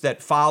conference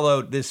that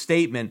followed this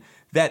statement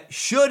that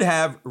should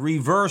have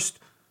reversed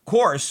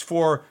course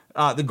for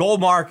the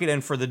gold market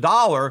and for the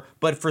dollar,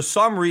 but for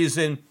some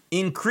reason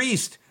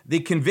increased the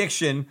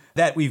conviction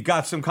that we've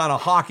got some kind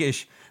of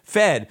hawkish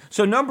Fed.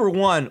 So number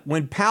one,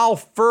 when Powell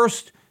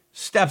first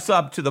steps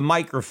up to the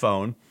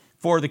microphone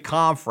for the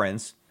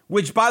conference,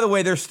 which, by the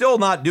way, they're still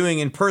not doing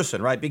in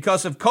person, right?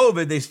 Because of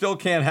COVID, they still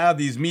can't have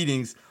these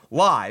meetings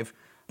live.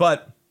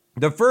 But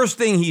the first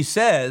thing he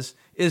says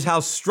is how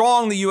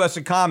strong the U.S.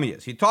 economy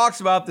is. He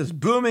talks about this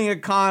booming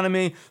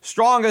economy,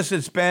 strongest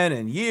it's been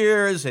in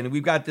years, and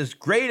we've got this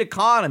great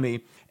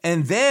economy.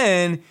 And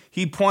then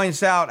he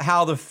points out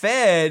how the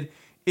Fed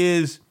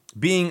is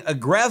being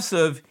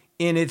aggressive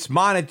in its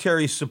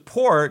monetary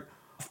support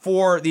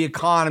for the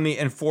economy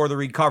and for the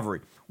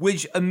recovery,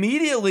 which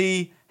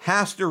immediately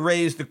has to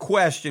raise the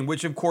question,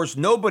 which of course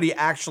nobody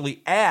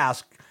actually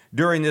asked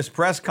during this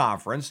press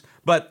conference.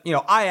 But,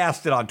 I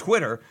asked it on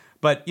Twitter,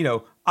 but,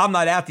 I'm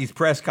not at these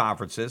press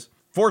conferences.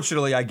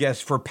 Fortunately, I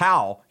guess for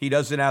Powell, he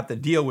doesn't have to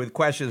deal with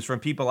questions from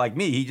people like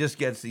me. He just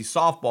gets these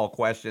softball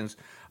questions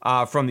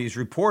from these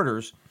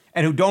reporters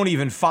and who don't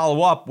even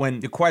follow up when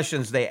the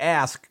questions they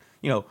ask,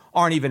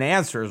 aren't even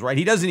answers, right?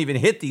 He doesn't even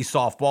hit these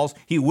softballs.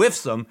 He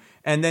whiffs them,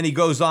 and then he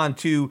goes on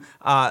to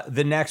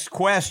the next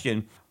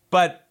question.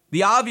 But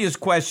the obvious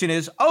question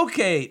is,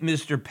 okay,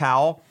 Mr.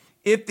 Powell,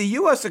 if the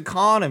U.S.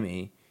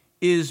 economy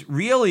is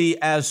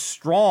really as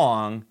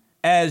strong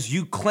as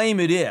you claim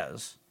it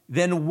is,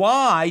 then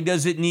why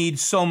does it need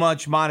so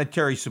much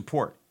monetary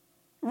support?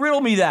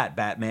 Riddle me that,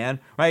 Batman,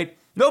 right?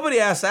 Nobody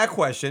asked that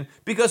question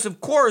because,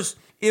 of course,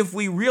 if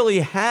we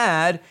really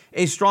had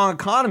a strong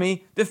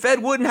economy, the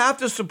Fed wouldn't have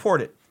to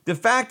support it. The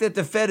fact that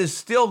the Fed is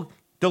still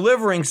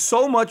delivering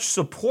so much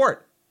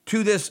support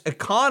to this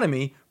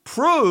economy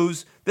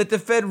proves that the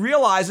Fed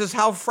realizes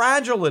how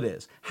fragile it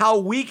is, how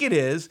weak it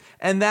is,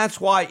 and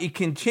that's why it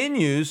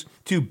continues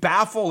to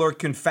baffle or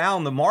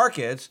confound the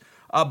markets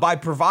by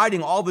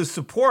providing all this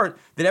support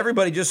that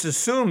everybody just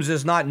assumes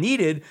is not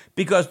needed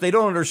because they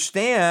don't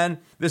understand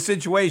the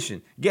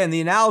situation. Again, the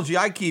analogy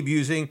I keep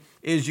using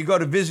is you go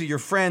to visit your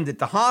friend at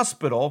the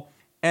hospital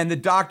and the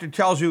doctor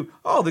tells you,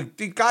 oh, the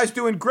guy's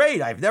doing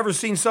great. I've never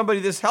seen somebody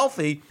this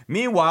healthy.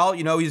 Meanwhile,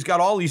 he's got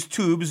all these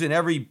tubes in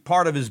every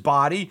part of his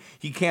body.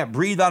 He can't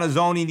breathe on his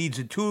own. He needs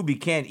a tube. He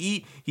can't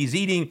eat. He's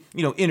eating,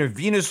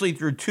 intravenously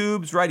through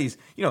tubes, right?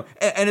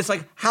 And it's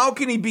like, how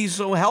can he be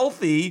so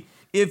healthy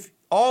if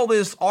all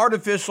this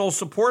artificial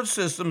support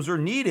systems are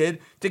needed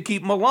to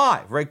keep him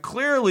alive, right?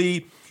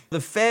 Clearly, the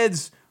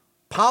Fed's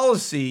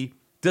policy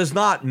does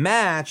not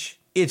match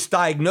its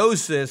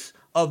diagnosis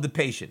of the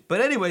patient. But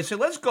anyway, so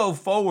let's go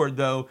forward,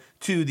 though,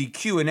 to the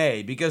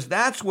Q&A, because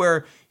that's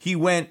where he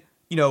went,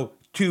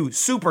 to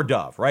super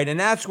dove, right? And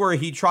that's where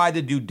he tried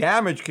to do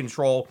damage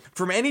control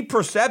from any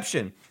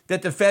perception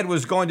that the Fed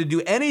was going to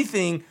do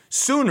anything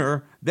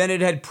sooner than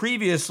it had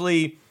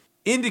previously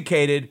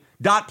indicated.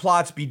 Dot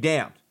plots be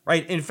damned.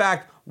 Right. In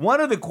fact,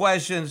 one of the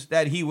questions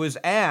that he was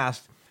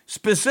asked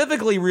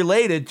specifically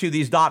related to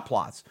these dot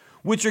plots,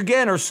 which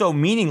again are so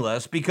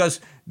meaningless because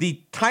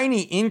the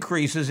tiny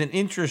increases in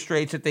interest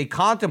rates that they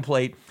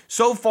contemplate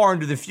so far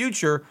into the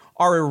future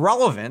are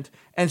irrelevant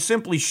and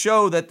simply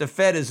show that the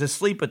Fed is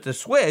asleep at the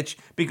switch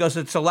because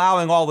it's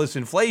allowing all this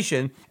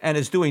inflation and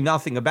is doing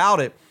nothing about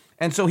it.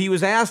 And so he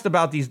was asked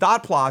about these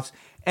dot plots.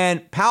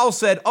 And Powell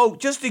said, oh,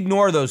 just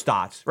ignore those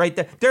dots, right?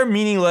 They're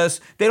meaningless.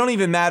 They don't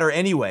even matter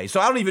anyway. So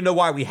I don't even know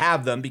why we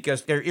have them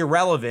because they're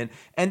irrelevant.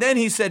 And then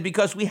he said,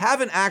 because we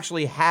haven't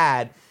actually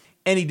had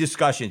any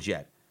discussions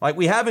yet. Like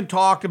we haven't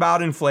talked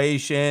about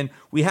inflation.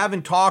 We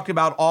haven't talked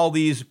about all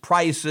these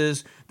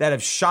prices that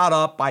have shot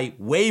up by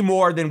way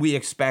more than we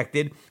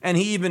expected. And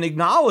he even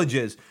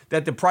acknowledges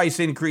that the price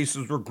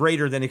increases were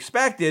greater than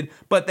expected,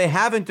 but they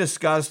haven't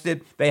discussed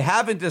it. They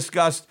haven't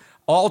discussed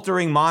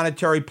altering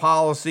monetary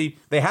policy.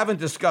 They haven't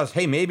discussed,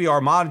 hey, maybe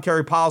our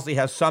monetary policy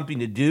has something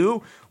to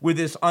do with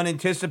this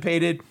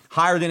unanticipated,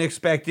 higher than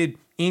expected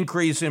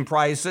increase in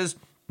prices.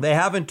 They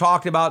haven't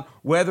talked about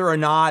whether or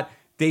not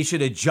they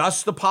should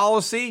adjust the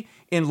policy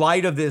in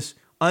light of this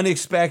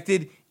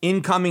unexpected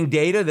incoming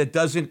data that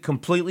doesn't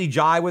completely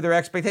jive with their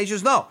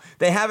expectations. No,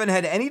 they haven't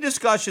had any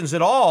discussions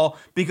at all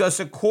because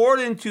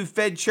according to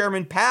Fed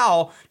Chairman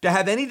Powell, to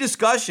have any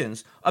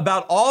discussions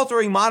about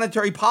altering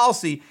monetary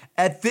policy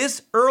at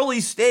this early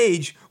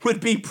stage would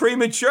be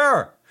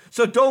premature.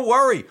 So don't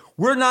worry.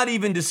 We're not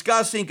even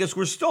discussing because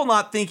we're still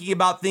not thinking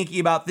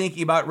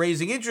about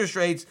raising interest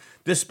rates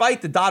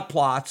despite the dot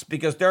plots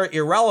because they're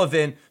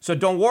irrelevant. So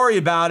don't worry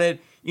about it.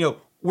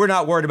 We're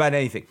not worried about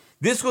anything.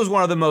 This was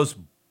one of the most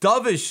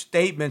dovish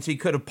statements he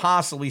could have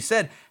possibly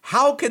said.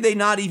 How could they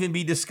not even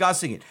be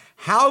discussing it?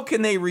 How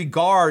can they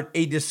regard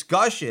a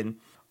discussion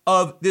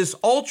of this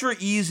ultra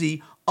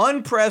easy,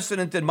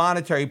 unprecedented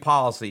monetary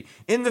policy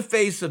in the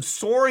face of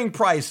soaring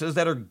prices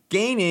that are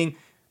gaining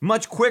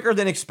much quicker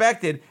than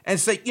expected and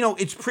say,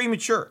 it's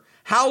premature?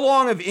 How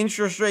long have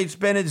interest rates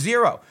been at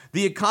zero?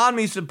 The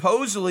economy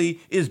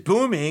supposedly is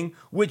booming,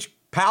 which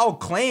Powell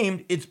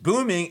claimed it's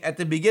booming at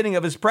the beginning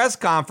of his press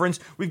conference.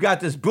 We've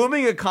got this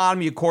booming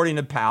economy, according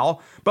to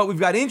Powell, but we've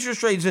got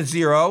interest rates at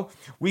zero.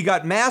 We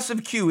got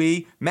massive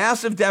QE,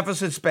 massive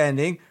deficit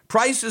spending,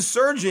 prices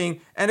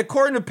surging, and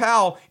according to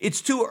Powell,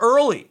 it's too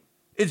early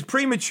it's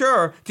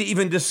premature to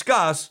even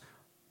discuss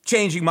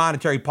changing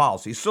monetary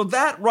policy. So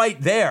that right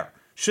there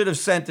should have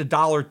sent the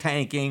dollar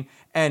tanking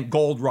and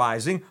gold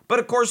rising. But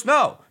of course,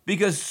 no,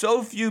 because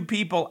so few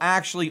people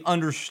actually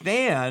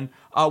understand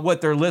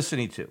what they're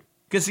listening to.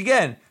 Because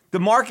again, the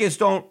markets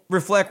don't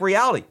reflect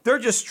reality. They're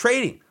just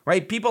trading,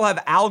 right? People have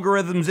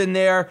algorithms in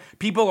there.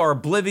 People are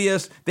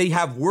oblivious. They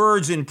have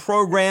words in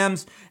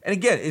programs. And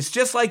again, it's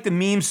just like the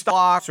meme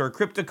stocks or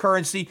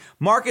cryptocurrency.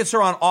 Markets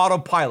are on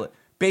autopilot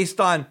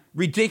based on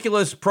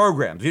ridiculous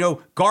programs,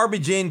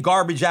 garbage in,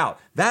 garbage out.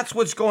 That's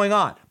what's going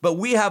on. But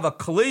we have a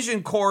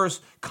collision course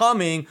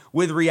coming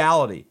with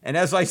reality. And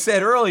as I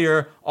said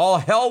earlier, all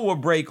hell will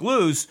break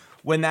loose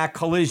when that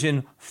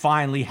collision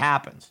finally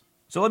happens.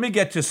 So let me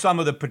get to some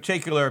of the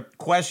particular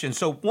questions.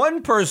 So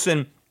one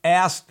person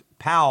asked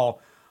Powell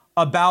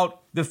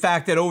about the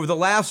fact that over the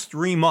last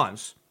 3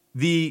 months,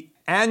 the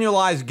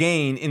annualized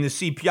gain in the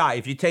CPI,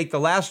 if you take the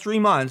last 3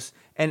 months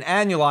and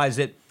annualize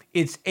it,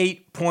 it's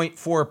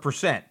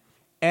 8.4%.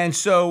 And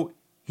so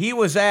he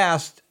was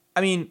asked,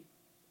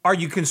 are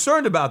you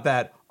concerned about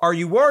that? Are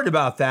you worried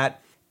about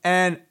that?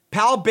 And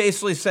Powell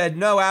basically said,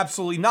 no,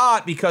 absolutely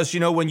not, because,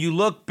 when you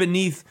look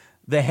beneath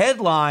the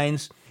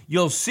headlines,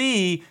 you'll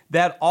see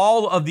that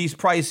all of these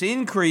price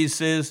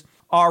increases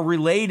are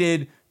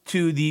related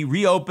to the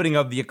reopening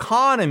of the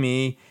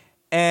economy,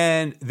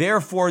 and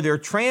therefore they're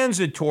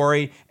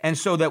transitory, and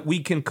so that we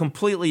can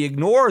completely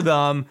ignore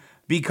them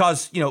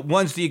because,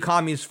 once the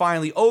economy is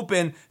finally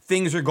open,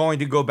 things are going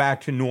to go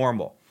back to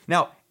normal.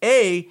 Now,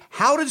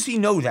 how does he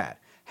know that?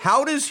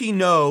 How does he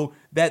know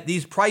that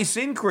these price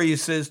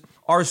increases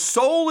are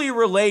solely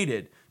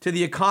related to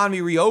the economy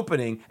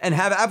reopening and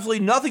have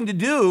absolutely nothing to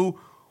do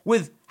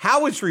with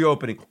how it's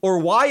reopening or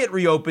why it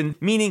reopened,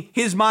 meaning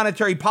his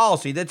monetary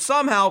policy, that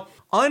somehow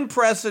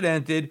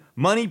unprecedented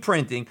money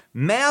printing,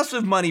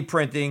 massive money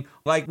printing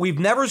like we've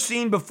never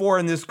seen before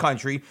in this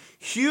country,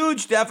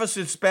 huge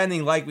deficit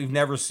spending like we've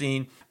never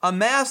seen, a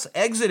mass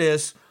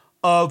exodus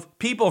of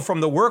people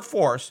from the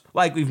workforce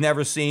like we've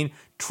never seen,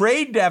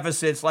 trade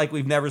deficits like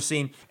we've never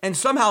seen, and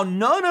somehow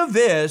none of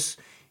this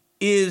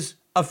is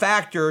a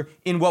factor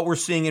in what we're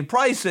seeing in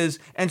prices,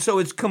 and so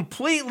it's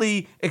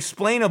completely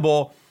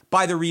explainable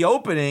by the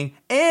reopening.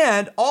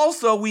 And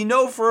also we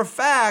know for a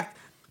fact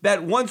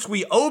that once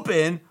we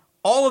open,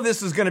 all of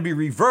this is going to be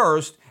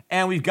reversed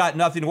and we've got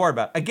nothing to worry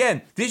about.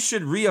 Again, this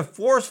should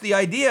reinforce the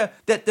idea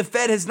that the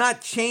Fed has not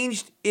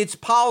changed its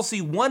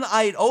policy one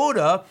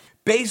iota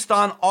based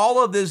on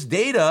all of this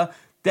data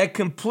that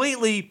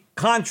completely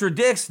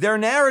contradicts their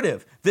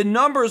narrative. The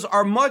numbers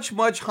are much,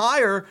 much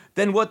higher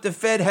than what the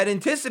Fed had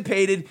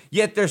anticipated,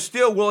 yet they're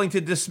still willing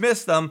to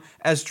dismiss them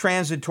as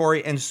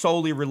transitory and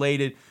solely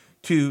related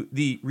to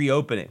the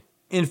reopening.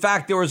 In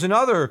fact, there was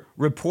another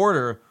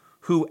reporter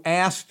who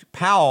asked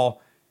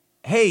Powell,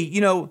 hey,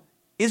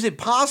 is it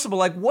possible,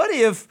 what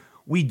if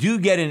we do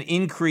get an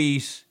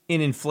increase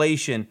in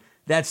inflation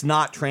that's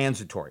not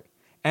transitory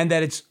and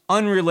that it's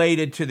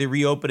unrelated to the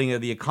reopening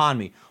of the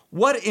economy?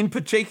 What in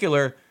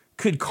particular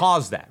could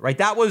cause that, right?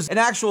 That was an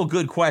actual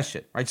good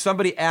question, right?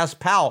 Somebody asked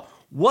Powell,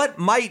 what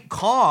might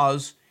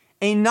cause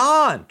a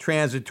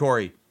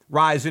non-transitory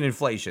rise in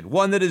inflation,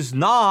 one that is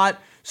not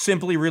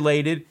simply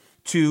related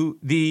to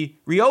the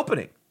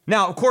reopening?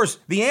 Now, of course,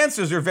 the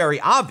answers are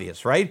very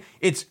obvious, right?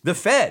 It's the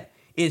Fed.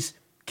 It's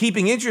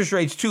keeping interest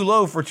rates too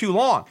low for too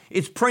long.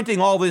 It's printing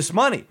all this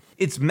money.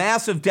 It's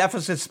massive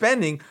deficit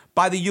spending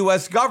by the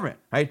U.S. government,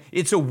 right?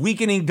 It's a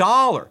weakening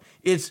dollar.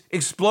 It's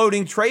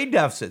exploding trade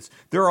deficits.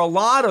 There are a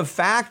lot of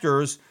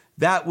factors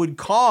that would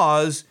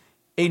cause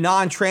a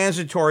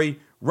non-transitory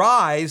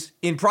rise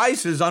in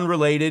prices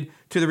unrelated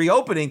to the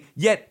reopening,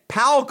 yet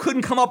Powell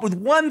couldn't come up with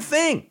one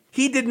thing.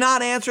 He did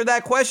not answer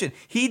that question.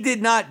 He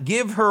did not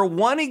give her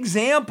one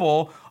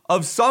example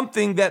of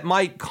something that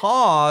might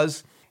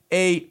cause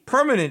a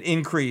permanent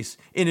increase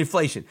in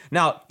inflation.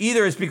 Now,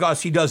 either it's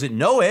because he doesn't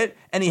know it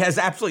and he has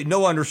absolutely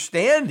no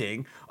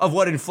understanding of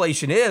what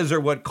inflation is or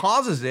what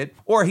causes it,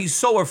 or he's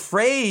so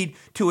afraid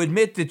to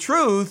admit the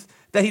truth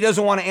that he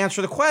doesn't want to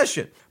answer the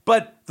question.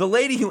 But the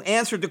lady who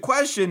answered the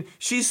question,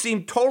 she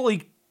seemed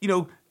totally,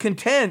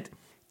 content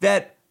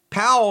that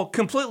Powell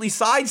completely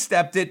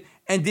sidestepped it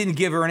and didn't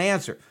give her an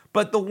answer.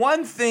 But the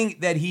one thing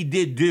that he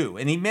did do,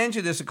 and he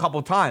mentioned this a couple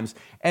of times,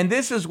 and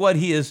this is what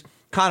he is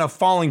kind of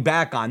falling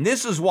back on.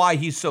 This is why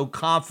he's so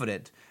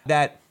confident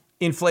that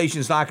inflation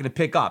is not going to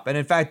pick up. And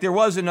in fact, there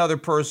was another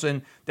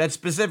person that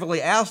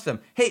specifically asked him,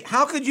 hey,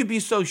 how could you be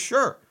so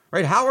sure,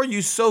 right? How are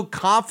you so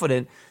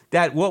confident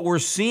that what we're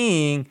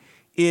seeing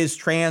is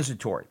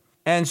transitory?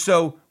 And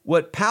so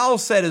what Powell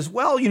said is,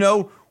 well,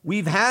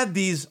 we've had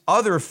these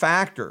other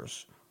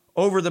factors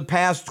over the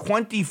past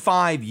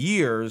 25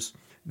 years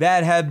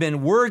that have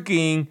been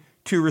working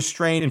to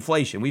restrain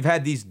inflation. We've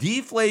had these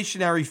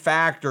deflationary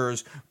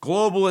factors,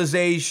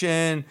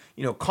 globalization,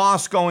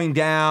 costs going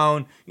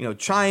down,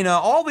 China,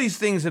 all these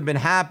things have been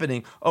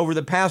happening over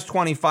the past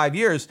 25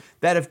 years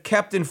that have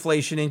kept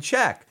inflation in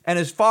check. And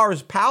as far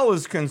as Powell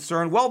is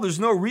concerned, well, there's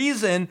no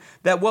reason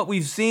that what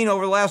we've seen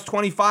over the last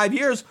 25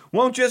 years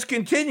won't just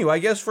continue, I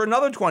guess, for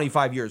another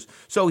 25 years.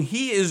 So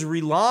he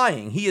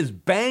is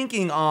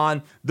banking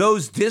on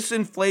those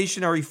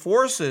disinflationary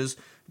forces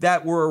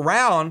that were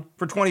around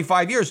for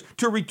 25 years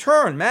to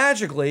return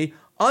magically,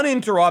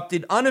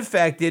 uninterrupted,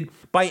 unaffected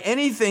by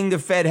anything the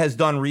Fed has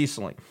done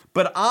recently.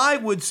 But I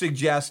would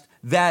suggest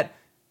that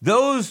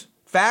those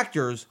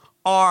factors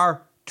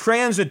are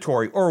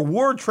transitory or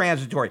were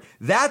transitory.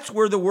 That's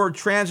where the word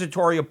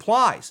transitory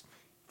applies.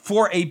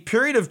 For a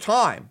period of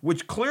time,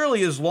 which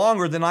clearly is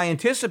longer than I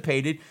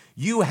anticipated,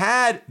 you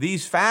had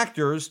these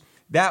factors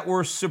that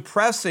were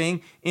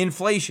suppressing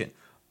inflation.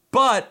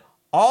 But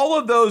all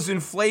of those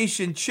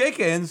inflation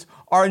chickens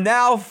are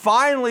now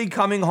finally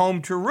coming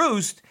home to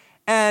roost,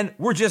 and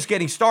we're just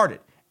getting started.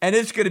 And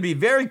it's going to be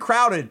very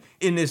crowded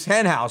in this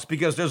hen house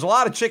because there's a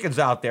lot of chickens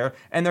out there,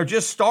 and they're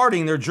just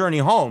starting their journey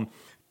home.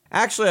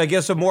 Actually, I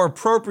guess a more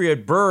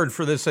appropriate bird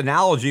for this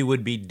analogy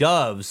would be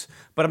doves,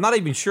 but I'm not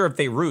even sure if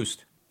they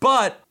roost.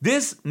 But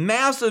this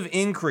massive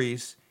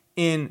increase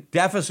in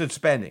deficit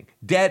spending,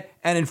 debt,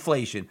 and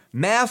inflation,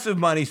 massive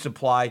money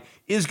supply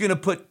is going to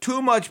put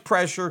too much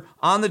pressure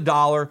on the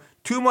dollar,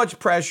 too much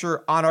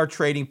pressure on our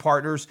trading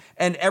partners,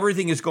 and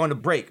everything is going to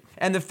break.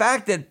 And the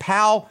fact that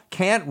Powell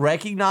can't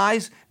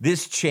recognize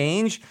this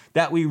change,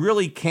 that we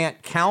really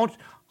can't count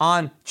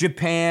on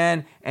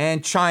Japan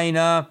and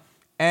China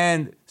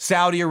and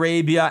Saudi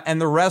Arabia and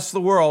the rest of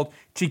the world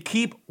to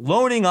keep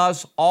loaning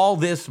us all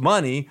this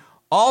money.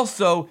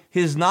 Also,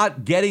 his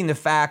not getting the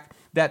fact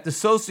that the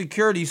Social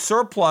Security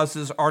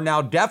surpluses are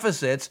now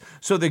deficits,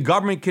 so the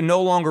government can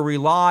no longer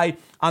rely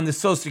on the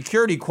Social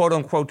Security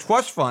quote-unquote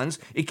trust funds.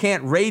 It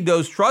can't raid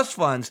those trust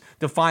funds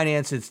to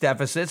finance its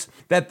deficits,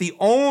 that the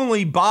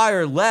only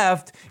buyer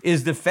left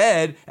is the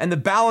Fed, and the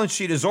balance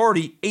sheet is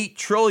already $8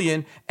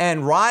 trillion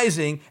and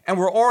rising, and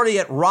we're already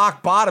at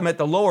rock bottom at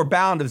the lower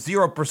bound of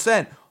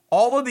 0%.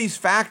 All of these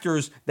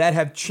factors that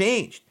have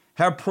changed,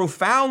 have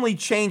profoundly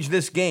changed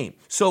this game.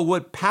 So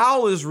what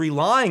Powell is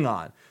relying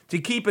on to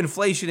keep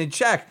inflation in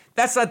check,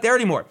 that's not there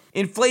anymore.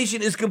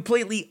 Inflation is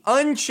completely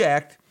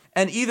unchecked,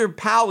 and either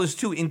Powell is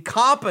too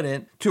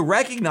incompetent to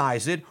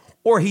recognize it,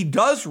 or he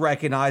does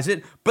recognize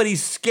it, but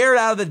he's scared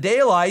out of the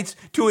daylights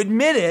to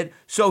admit it,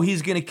 so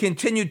he's going to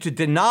continue to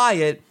deny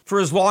it for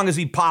as long as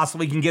he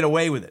possibly can get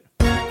away with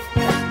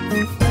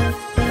it.